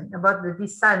definition, about the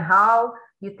design, how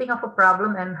you think of a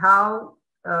problem and how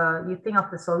you think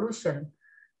of the solution.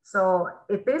 So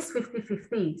it is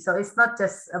 50-50. So it's not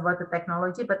just about the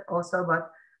technology, but also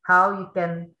about how you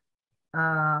can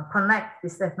connect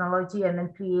this technology and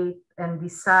then create and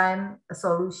design a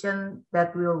solution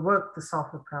that will work to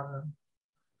solve the problem.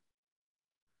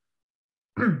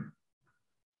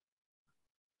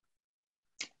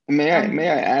 May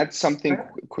I add something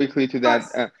quickly to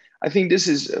that? I think this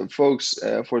is, folks,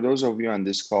 for those of you on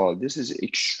this call, this is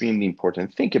extremely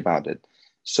important. Think about it.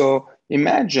 So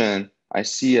imagine I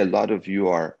see a lot of you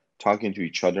are talking to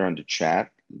each other on the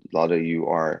chat. A lot of you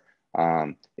are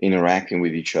interacting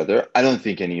with each other. I don't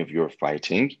think any of you are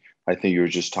fighting. I think you're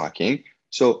just talking.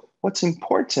 So what's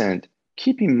important,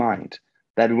 keep in mind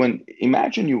that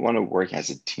imagine you want to work as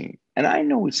a team. And I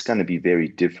know it's going to be very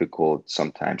difficult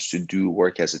sometimes to do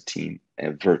work as a team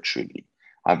virtually.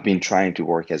 I've been trying to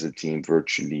work as a team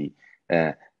virtually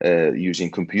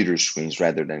using computer screens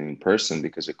rather than in person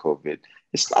because of COVID.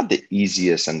 It's not the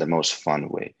easiest and the most fun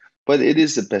way, but it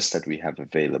is the best that we have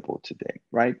available today,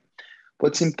 right?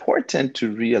 What's important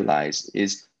to realize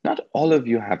is not all of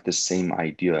you have the same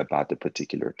idea about the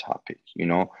particular topic. You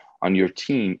know, on your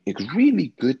team, a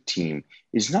really good team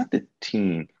is not the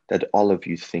team that all of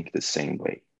you think the same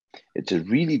way. It's a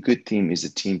really good team is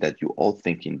a team that you all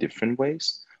think in different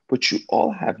ways, but you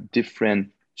all have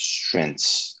different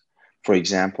strengths. For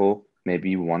example,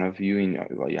 maybe one of you,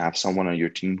 you have someone on your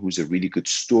team who's a really good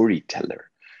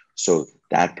storyteller. So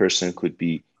that person could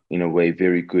be, in a way,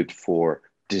 very good for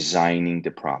designing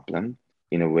the problem,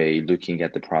 in a way, looking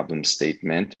at the problem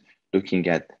statement, looking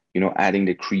at, adding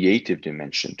the creative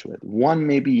dimension to it. One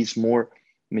maybe is more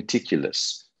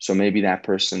meticulous. So maybe that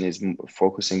person is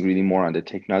focusing really more on the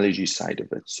technology side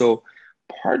of it. So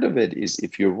part of it is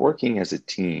if you're working as a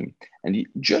team and you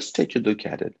just take a look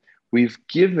at it, we've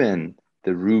given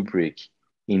the rubric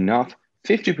enough.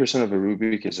 50% of the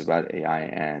rubric is about AI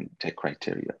and tech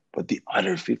criteria, but the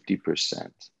other 50%,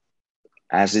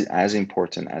 as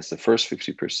important as the first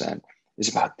 50%, is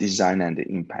about design and the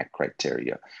impact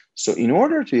criteria. So in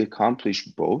order to accomplish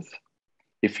both,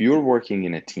 if you're working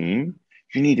in a team,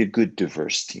 you need a good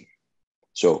diverse team.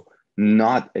 So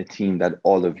not a team that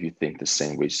all of you think the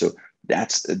same way. So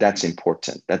that's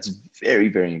important. That's very,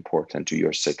 very important to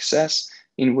your success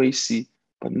in WAICY.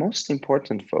 But most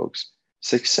important, folks,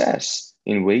 success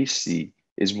in WAICY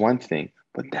is one thing,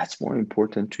 but that's more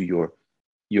important to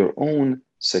your own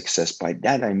success. By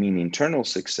that, I mean internal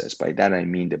success. By that, I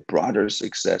mean the broader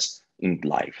success in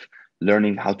life,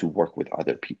 learning how to work with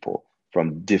other people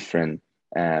from different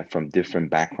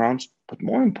backgrounds, but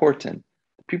more important,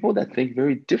 people that think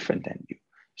very different than you.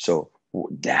 So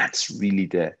that's really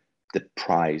the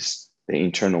prize, the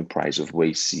internal prize of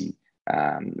WAICY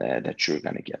that you're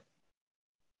going to get.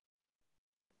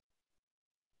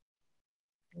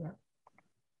 Yeah,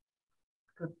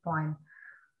 good point.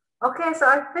 Okay, so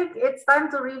I think it's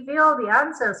time to reveal the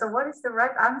answer. So what is the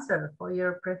right answer for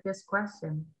your previous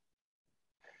question?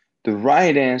 The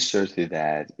right answer to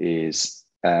that is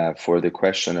for the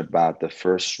question about the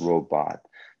first robot.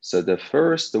 So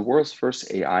the world's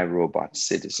first AI robot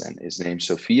citizen is named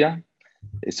Sophia.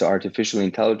 It's an artificial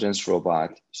intelligence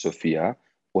robot. Sophia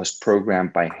was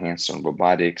programmed by Hanson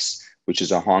Robotics, which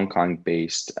is a Hong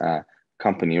Kong-based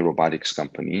robotics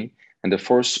company. And the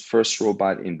first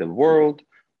robot in the world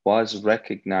was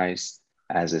recognized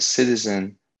as a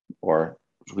citizen or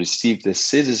received the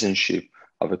citizenship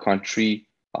of a country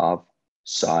of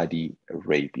Saudi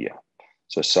Arabia.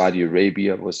 So Saudi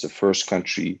Arabia was the first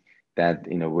country that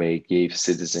in a way gave its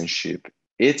citizenship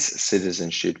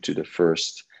to the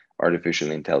first artificial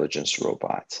intelligence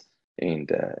robot in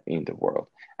the world.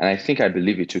 And I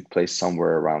believe it took place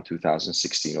somewhere around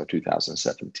 2016 or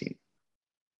 2017.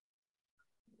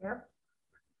 Yep.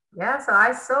 Yeah, so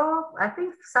I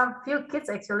think some few kids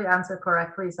actually answered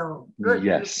correctly. So good.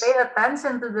 Yes. You pay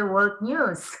attention to the world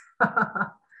news.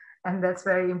 And that's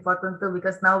very important too,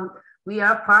 because now we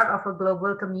are part of a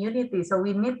global community. So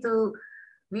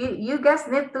you guys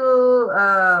need to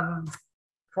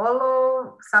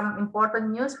follow some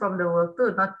important news from the world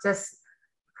too, not just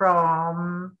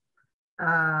from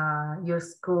your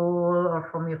school or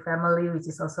from your family, which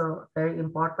is also very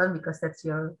important because that's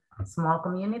your small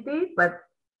community. But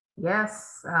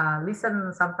yes,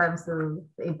 listen sometimes to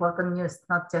the important news,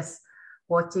 not just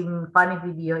watching funny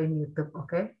video in YouTube,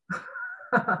 okay?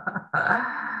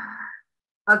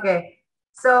 Okay,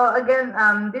 so again,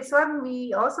 this one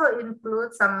we also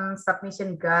include some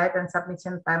submission guide and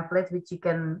submission template, which you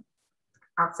can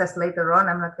access later on.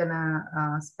 I'm not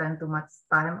gonna spend too much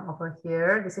time over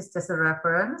here. This is just a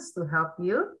reference to help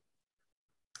you.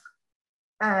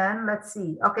 And let's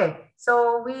see. Okay,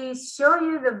 so we show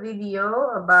you the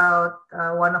video about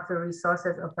one of the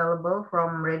resources available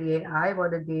from Ready AI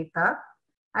about the data.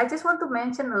 I just want to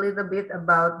mention a little bit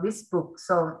about this book.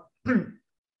 So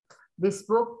these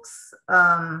books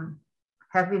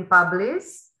have been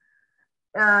published.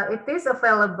 It is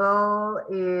available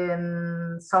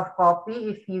in soft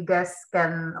copy if you guys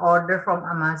can order from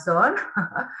Amazon.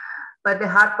 But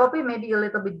the hard copy may be a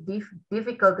little bit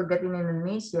difficult to get in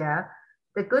Indonesia.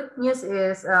 The good news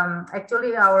is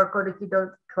actually our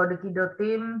Kiddo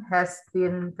team has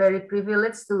been very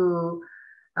privileged to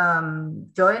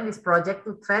join this project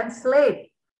to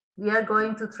translate. We are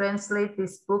going to translate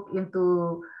this book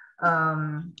into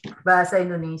Bahasa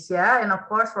Indonesia, and of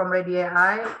course from Ready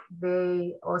AI,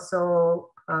 they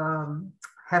also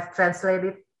have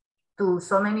translated to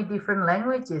so many different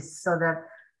languages so that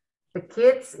the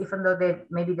kids, even though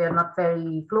maybe they're not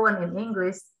very fluent in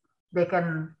English, they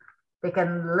can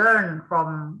learn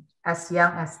from as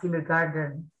young as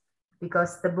kindergarten,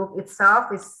 because the book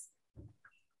itself is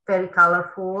very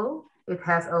colorful. It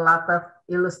has a lot of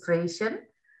illustration.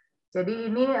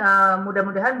 Jadi ini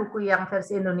mudah-mudahan buku yang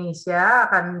versi Indonesia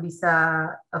akan bisa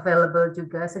available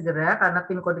juga segera, karena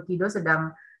tim Kode Kiddo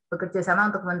sedang bekerja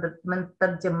sama untuk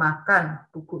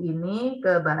menerjemahkan buku ini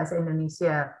ke bahasa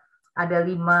Indonesia. Ada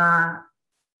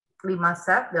 5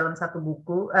 set dalam satu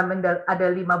buku, ada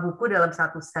 5 buku dalam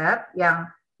satu set yang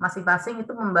masing-masing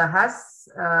itu membahas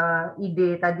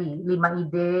ide tadi, 5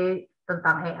 ide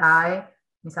tentang AI.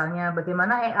 Misalnya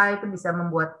bagaimana AI itu bisa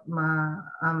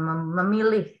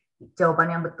memilih jawaban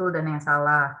yang betul dan yang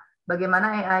salah.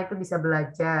 Bagaimana AI itu bisa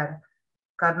belajar.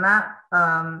 Karena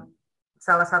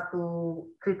salah satu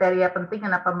kriteria penting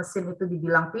kenapa mesin itu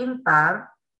dibilang pintar,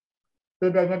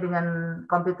 bedanya dengan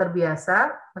komputer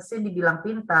biasa, mesin dibilang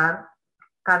pintar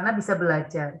karena bisa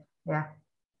belajar. Ya.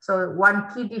 So one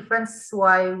key difference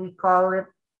why we call it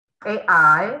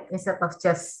AI instead of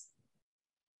just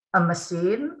a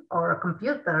machine or a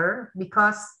computer,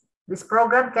 because this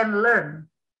program can learn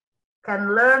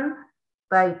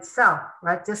by itself,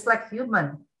 right? Just like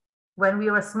human. When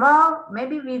we were small,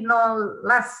 maybe we know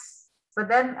less, but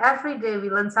then every day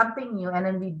we learn something new and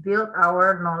then we build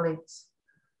our knowledge.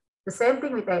 The same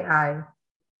thing with AI.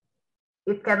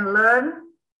 It can learn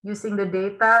using the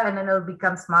data and then it'll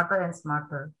become smarter and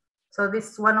smarter. So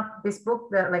this book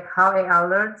that like how AI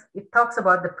learns, it talks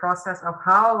about the process of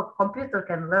how a computer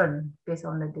can learn based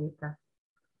on the data.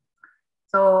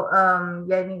 So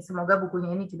ya ini semoga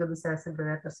bukunya ini juga bisa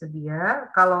segera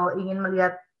tersedia. Kalau ingin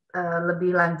melihat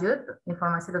lebih lanjut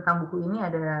informasi tentang buku ini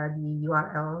ada di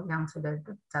URL yang sudah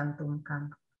dicantumkan.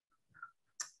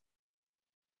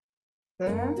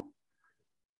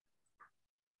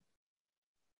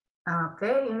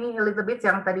 Oke, ini a little bit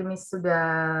yang tadi Miss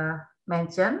sudah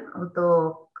mention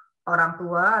untuk orang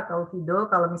tua atau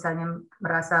kiddo kalau misalnya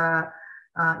merasa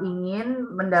ingin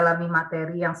mendalami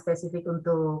materi yang spesifik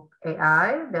untuk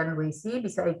AI dan WAICY,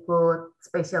 bisa ikut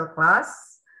special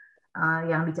class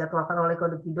yang dijadwalkan oleh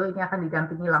Kode Kiddo. Ini akan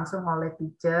didampingi langsung oleh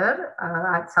teacher.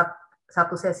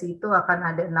 Satu sesi itu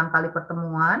akan ada 6 kali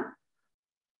pertemuan.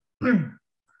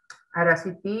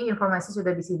 RSVP, informasi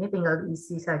sudah di sini, tinggal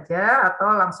diisi saja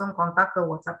atau langsung kontak ke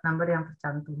WhatsApp number yang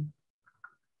tercantum.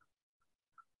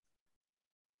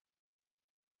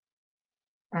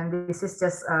 And this is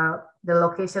just the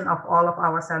location of all of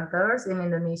our centers in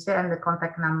Indonesia and the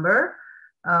contact number.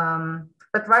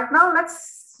 But right now,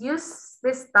 let's use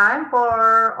this time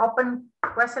for open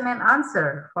question and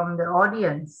answer from the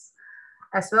audience,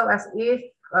 as well as if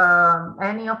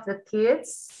any of the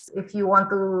kids, if you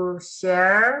want to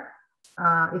share,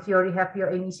 if you already have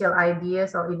your initial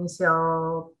ideas or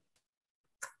initial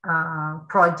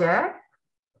project,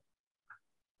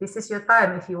 this is your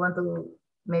time. If you want to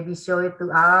maybe show it to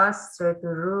us, show it to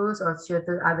Ruth, or show it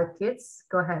to other kids,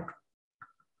 go ahead.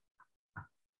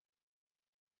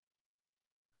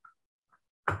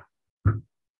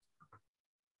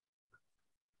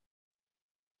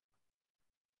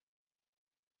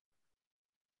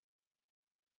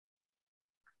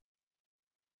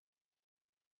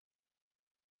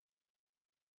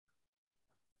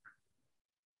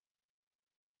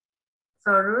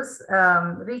 So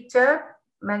Richard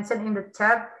mentioned in the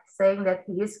chat saying that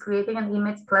he is creating an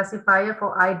image classifier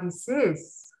for eye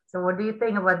disease. So what do you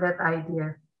think about that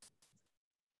idea?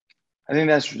 I think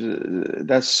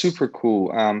that's super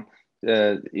cool.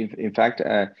 In fact,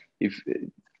 if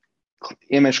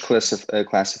image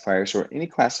classifiers or any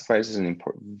classifiers is an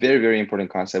very, very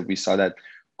important concept. We saw that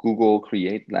Google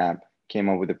Create Lab came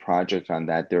up with a project on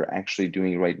that. They're actually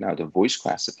doing right now the voice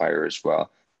classifier as well,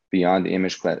 beyond the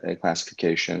image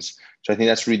classifications. So I think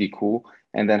that's really cool.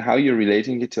 And then how you're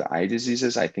relating it to eye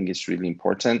diseases, I think is really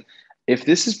important. If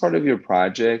this is part of your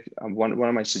project, one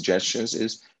of my suggestions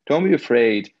is don't be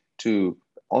afraid to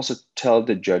also tell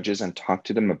the judges and talk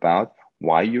to them about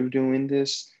why you're doing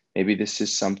this. Maybe this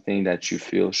is something that you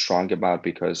feel strong about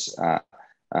because of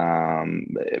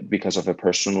a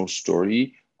personal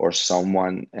story or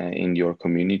someone in your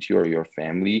community or your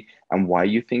family, and why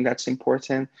you think that's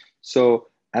important. So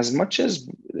as much as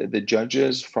the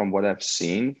judges, from what I've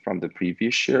seen from the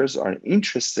previous years, are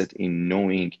interested in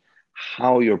knowing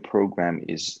how your program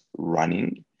is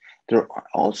running, they're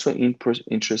also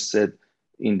interested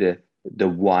in the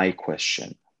why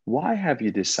question. Why have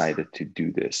you decided to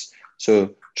do this?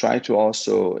 So try to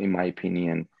also, in my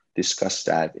opinion, discuss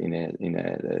that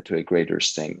to a greater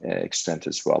extent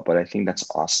as well. But I think that's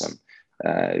awesome.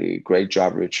 Great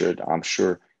job, Richard. I'm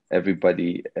sure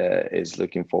everybody is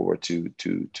looking forward to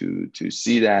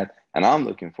see that, and I'm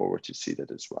looking forward to see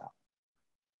that as well.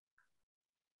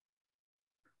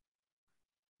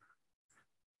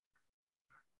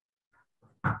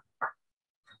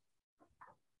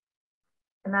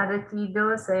 Another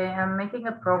kiddo saying, I'm making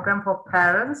a program for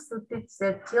parents to teach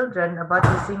their children about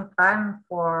using time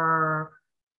for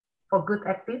good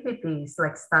activities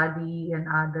like study and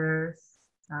others.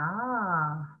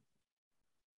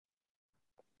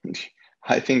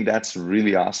 I think that's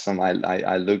really awesome.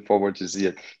 I look forward to see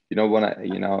it. You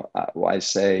know, I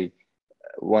say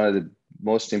one of the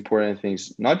most important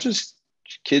things, not just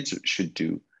kids should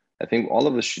do, I think all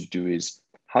of us should do, is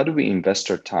how do we invest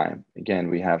our time? Again,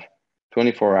 we have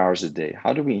 24 hours a day.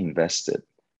 How do we invest it?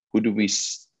 Who do we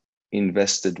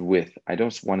invest it with? I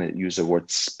don't want to use the word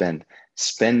spend.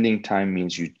 Spending time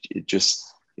means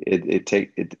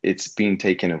it's being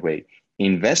taken away.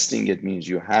 Investing it means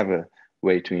you have a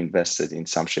way to invest it in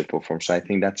some shape or form. So I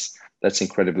think that's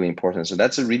incredibly important. So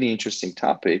that's a really interesting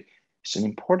topic. It's an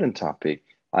important topic.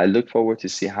 I look forward to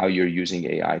see how you're using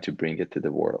AI to bring it to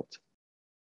the world.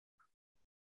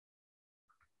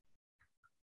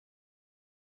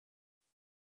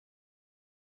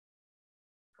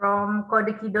 From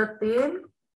Kodikiddo team,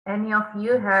 any of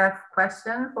you have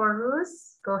questions for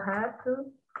Ruth? Go ahead, Ruth.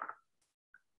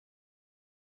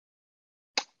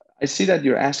 I see that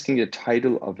you're asking the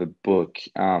title of a book.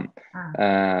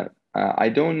 I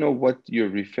don't know what you're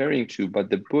referring to, but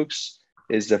the books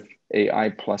is the AI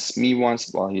plus me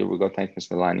ones. Well, here we go. Thank Ms.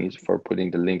 Milani for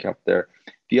putting the link up there.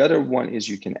 The other one is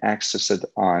you can access it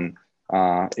on,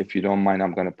 if you don't mind,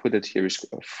 I'm going to put it here, is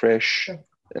Fresh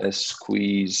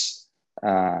Squeeze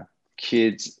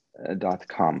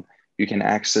kids.com. You can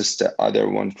access the other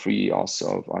one free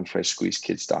also on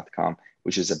freshsqueezekids.com,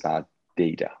 which is about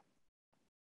data.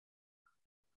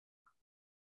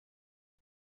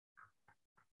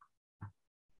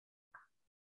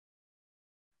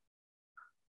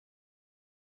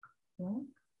 Thank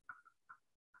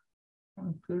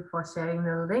you for sharing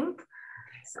the link.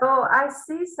 So I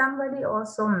see somebody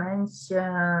also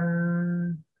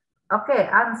mentioned, okay,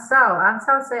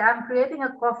 Ansel say, I'm creating a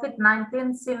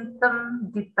COVID-19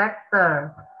 symptom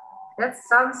detector. That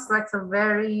sounds like a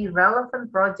very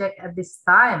relevant project at this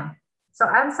time. So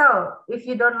Ansel, if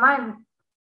you don't mind,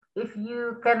 if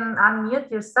you can unmute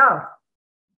yourself,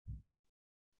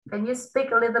 can you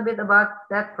speak a little bit about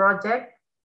that project?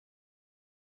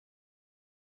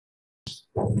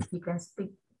 You can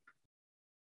speak.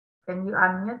 Can you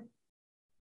unmute?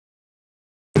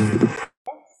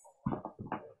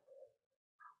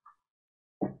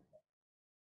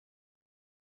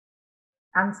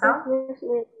 Ansel?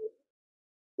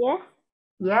 Yes?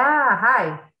 Yeah,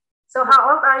 hi. So how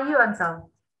old are you,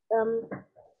 Ansel?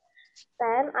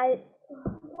 10.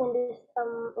 In this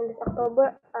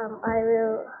October, I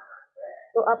will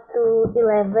go up to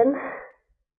 11.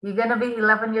 You're gonna be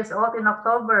 11 years old in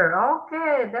October.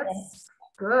 Okay, that's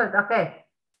good. Okay.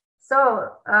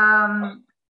 So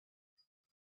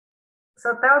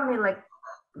so tell me, like,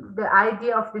 the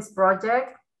idea of this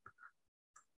project,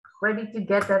 where did you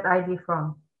get that idea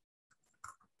from?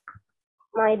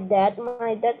 My dad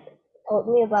told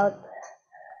me about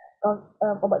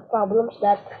problems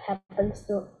that happens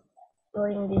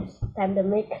during this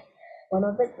pandemic. One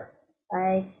of it,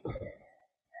 like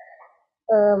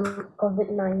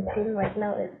COVID-19 right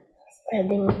now is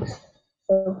spreading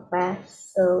so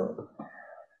fast, so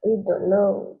we don't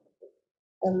know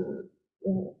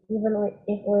even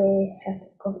if we have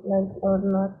COVID-19 or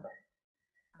not.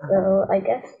 So I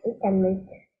guess we can make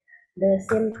the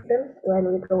symptoms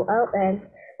when we go out, and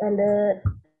when the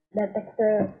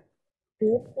detector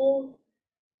beeping,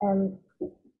 and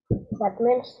that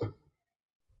means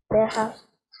there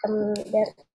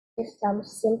is some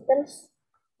symptoms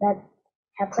that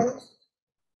happens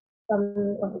from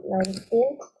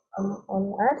COVID-19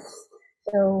 on us,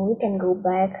 so we can go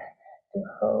back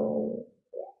to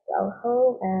our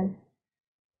home, and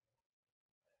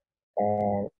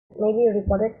maybe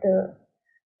report it to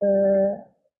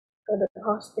the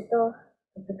hospital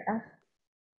to pick us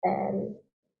and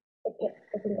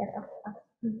taking care of us.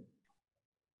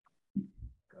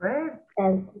 Great.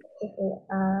 And if we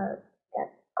get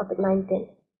COVID-19.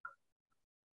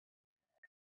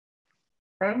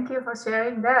 Thank you for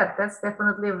sharing that. That's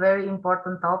definitely a very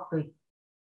important topic.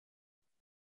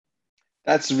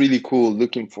 That's really cool.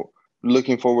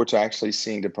 Looking forward to actually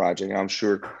seeing the project. I'm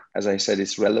sure, as I said,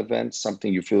 it's relevant,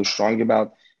 something you feel strong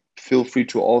about. Feel free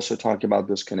to also talk about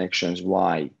those connections.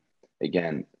 Why,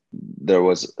 again, there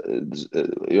was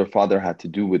your father had to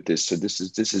do with this. So this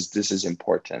is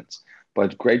important.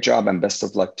 But great job and best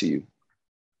of luck to you.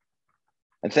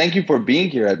 And thank you for being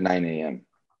here at 9 a.m.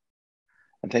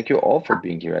 And thank you all for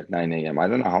being here at 9 a.m. I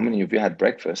don't know how many of you had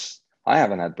breakfast. I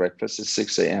haven't had breakfast. It's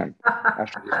 6 a.m.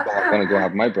 After this call, I'm going to go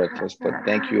have my breakfast, but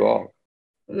thank you all.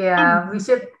 Yeah, we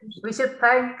should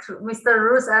thank Mr.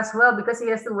 Roos as well, because he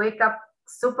has to wake up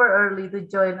super early to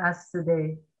join us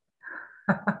today.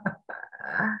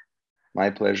 My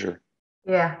pleasure.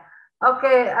 Yeah.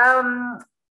 Okay.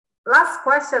 Last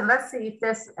question. Let's see if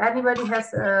there's anybody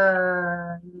has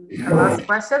a last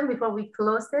question before we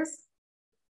close this.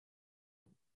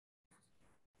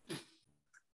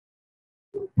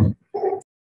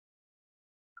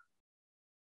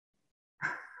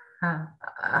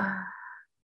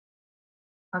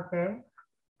 Okay.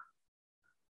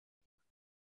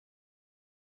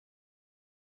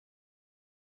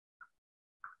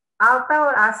 Alta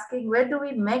were asking, where do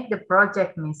we make the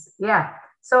project, Miss? Yeah.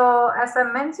 So as I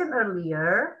mentioned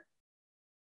earlier,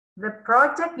 the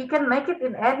project, you can make it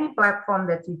in any platform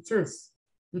that you choose.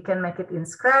 You can make it in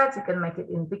Scratch, you can make it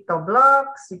in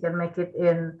PictoBlocks, you can make it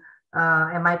in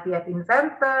MIT at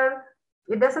Inventor.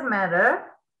 It doesn't matter.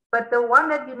 But the one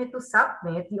that you need to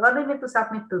submit, you only need to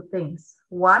submit two things.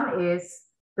 One is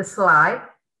the slide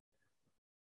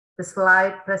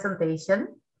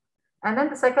presentation. And then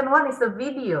the second one is the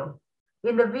video.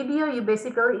 In the video, you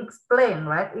basically explain,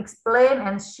 right? Explain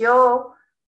and show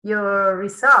your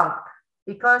result,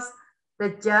 because the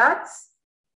judge,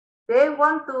 they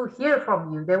want to hear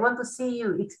from you. They want to see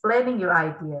you explaining your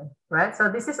idea, right? So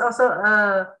this is also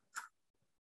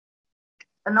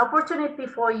an opportunity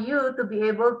for you to be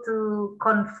able to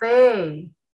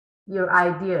convey your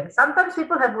idea. Sometimes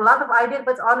people have a lot of ideas,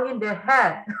 but it's only in their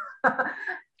head.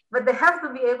 But they have to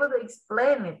be able to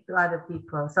explain it to other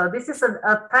people. So this is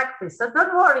a practice. So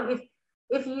don't worry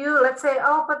if you, let's say,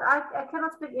 oh, but I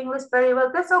cannot speak English very well.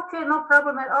 That's okay, no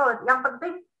problem at all. Yang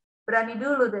penting berani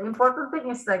dulu. The important thing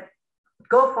is like,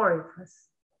 go for it first.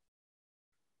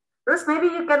 Bruce, maybe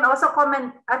you can also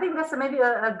comment. I think that's maybe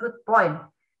a good point,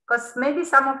 because maybe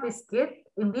some of these kids,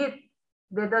 indeed,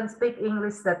 they don't speak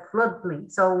English that fluently.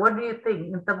 So what do you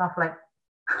think in terms of like,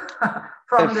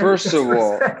 First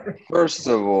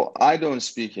of all, I don't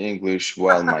speak English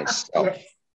well myself. Yes.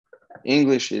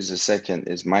 English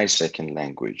is my second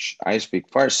language. I speak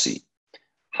Farsi.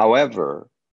 However,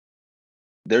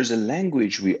 there's a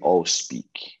language we all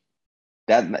speak.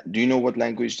 Do you know what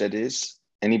language that is?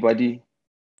 Anybody?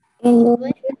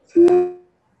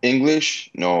 English?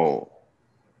 No.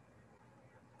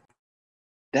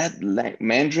 That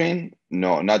Mandarin?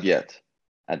 No, not yet,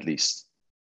 at least.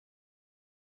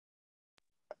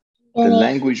 The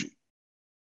language,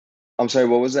 I'm sorry,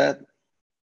 what was that?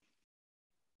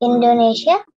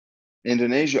 Indonesia.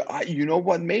 You know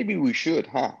what? Maybe we should,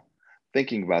 huh?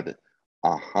 Thinking about it.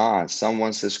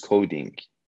 Someone says coding.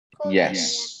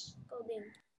 Yes. Yeah. Coding.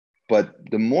 But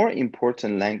the more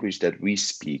important language that we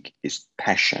speak is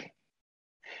passion.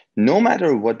 No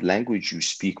matter what language you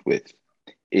speak with,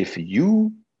 if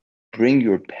you bring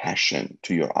your passion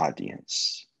to your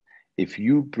audience, if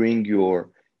you bring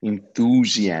your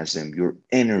enthusiasm, your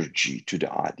energy to the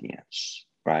audience,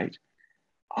 right?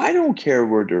 I don't care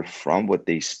where they're from, what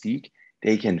they speak,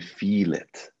 they can feel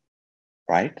it,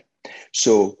 right?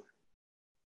 So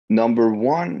number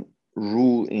one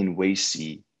rule in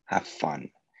WAICY, have fun.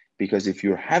 Because if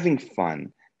you're having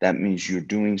fun, that means you're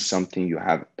doing something you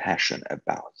have passion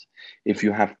about. If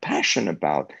you have passion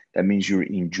about, that means you're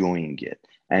enjoying it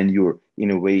and you're,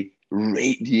 in a way,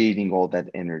 radiating all that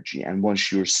energy. And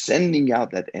once you're sending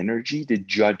out that energy, the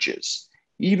judges,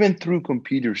 even through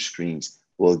computer screens,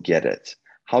 will get it.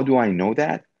 How do I know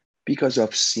that? Because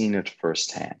I've seen it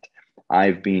firsthand.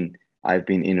 I've been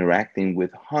interacting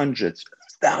with hundreds,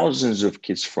 thousands of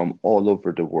kids from all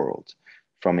over the world,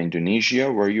 from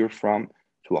Indonesia, where you're from,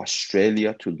 to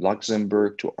Australia, to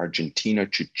Luxembourg, to Argentina,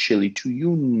 to Chile, to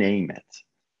you name it,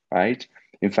 right?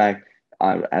 In fact,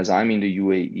 as I'm in the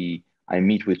UAE, I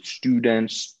meet with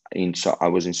students. I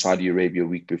was in Saudi Arabia a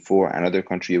week before, another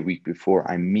country a week before.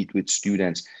 I meet with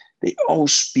students. They all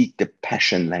speak the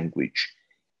passion language.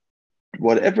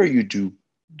 Whatever you do,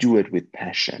 do it with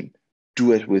passion,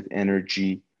 do it with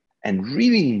energy, and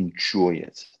really enjoy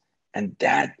it. And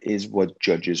that is what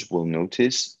judges will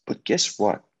notice. But guess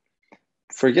what?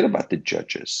 Forget about the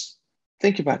judges.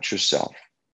 Think about yourself.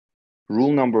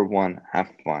 Rule number 1, have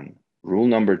fun. Rule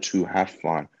number 2, have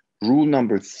fun. Rule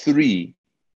number 3,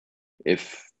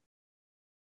 if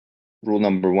rule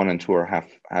number 1 and 2 are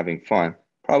having fun,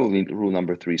 probably rule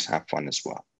number 3 is have fun as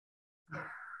well.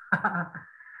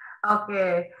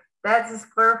 Okay, that is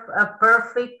a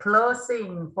perfect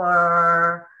closing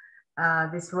for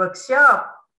this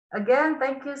workshop. Again,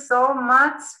 thank you so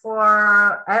much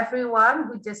for everyone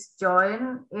who just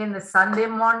joined in the Sunday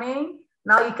morning.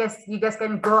 Now you guys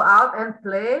can go out and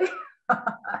play.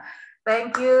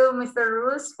 Thank you, Mr.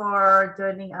 Roos, for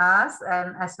joining us,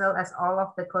 and as well as all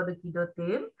of the Kode Kiddo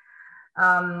team.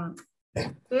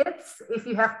 Kids, if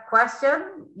you have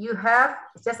questions,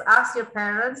 just ask your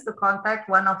parents to contact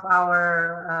one of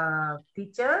our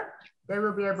teacher. They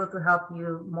will be able to help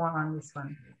you more on this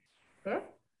one. Okay?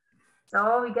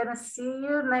 So we're gonna see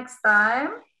you next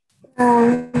time.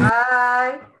 Bye.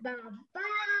 Bye. Bye.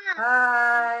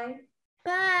 Bye.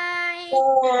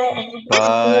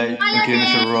 Bye. Thank you,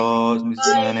 Mr. Rose,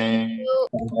 Mrs. Nane.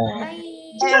 Bye.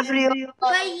 Everyone.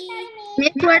 Bye.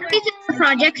 Miss, where do we send our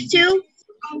projects to?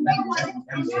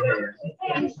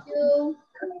 Thank you.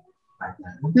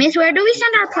 Miss, where do we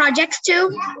send our projects to?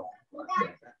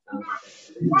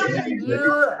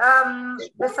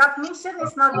 The submission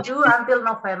is not due until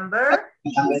November,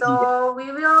 so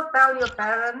we will tell your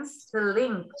parents the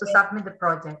link to submit the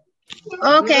project.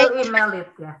 Okay. We will email it.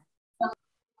 Yeah.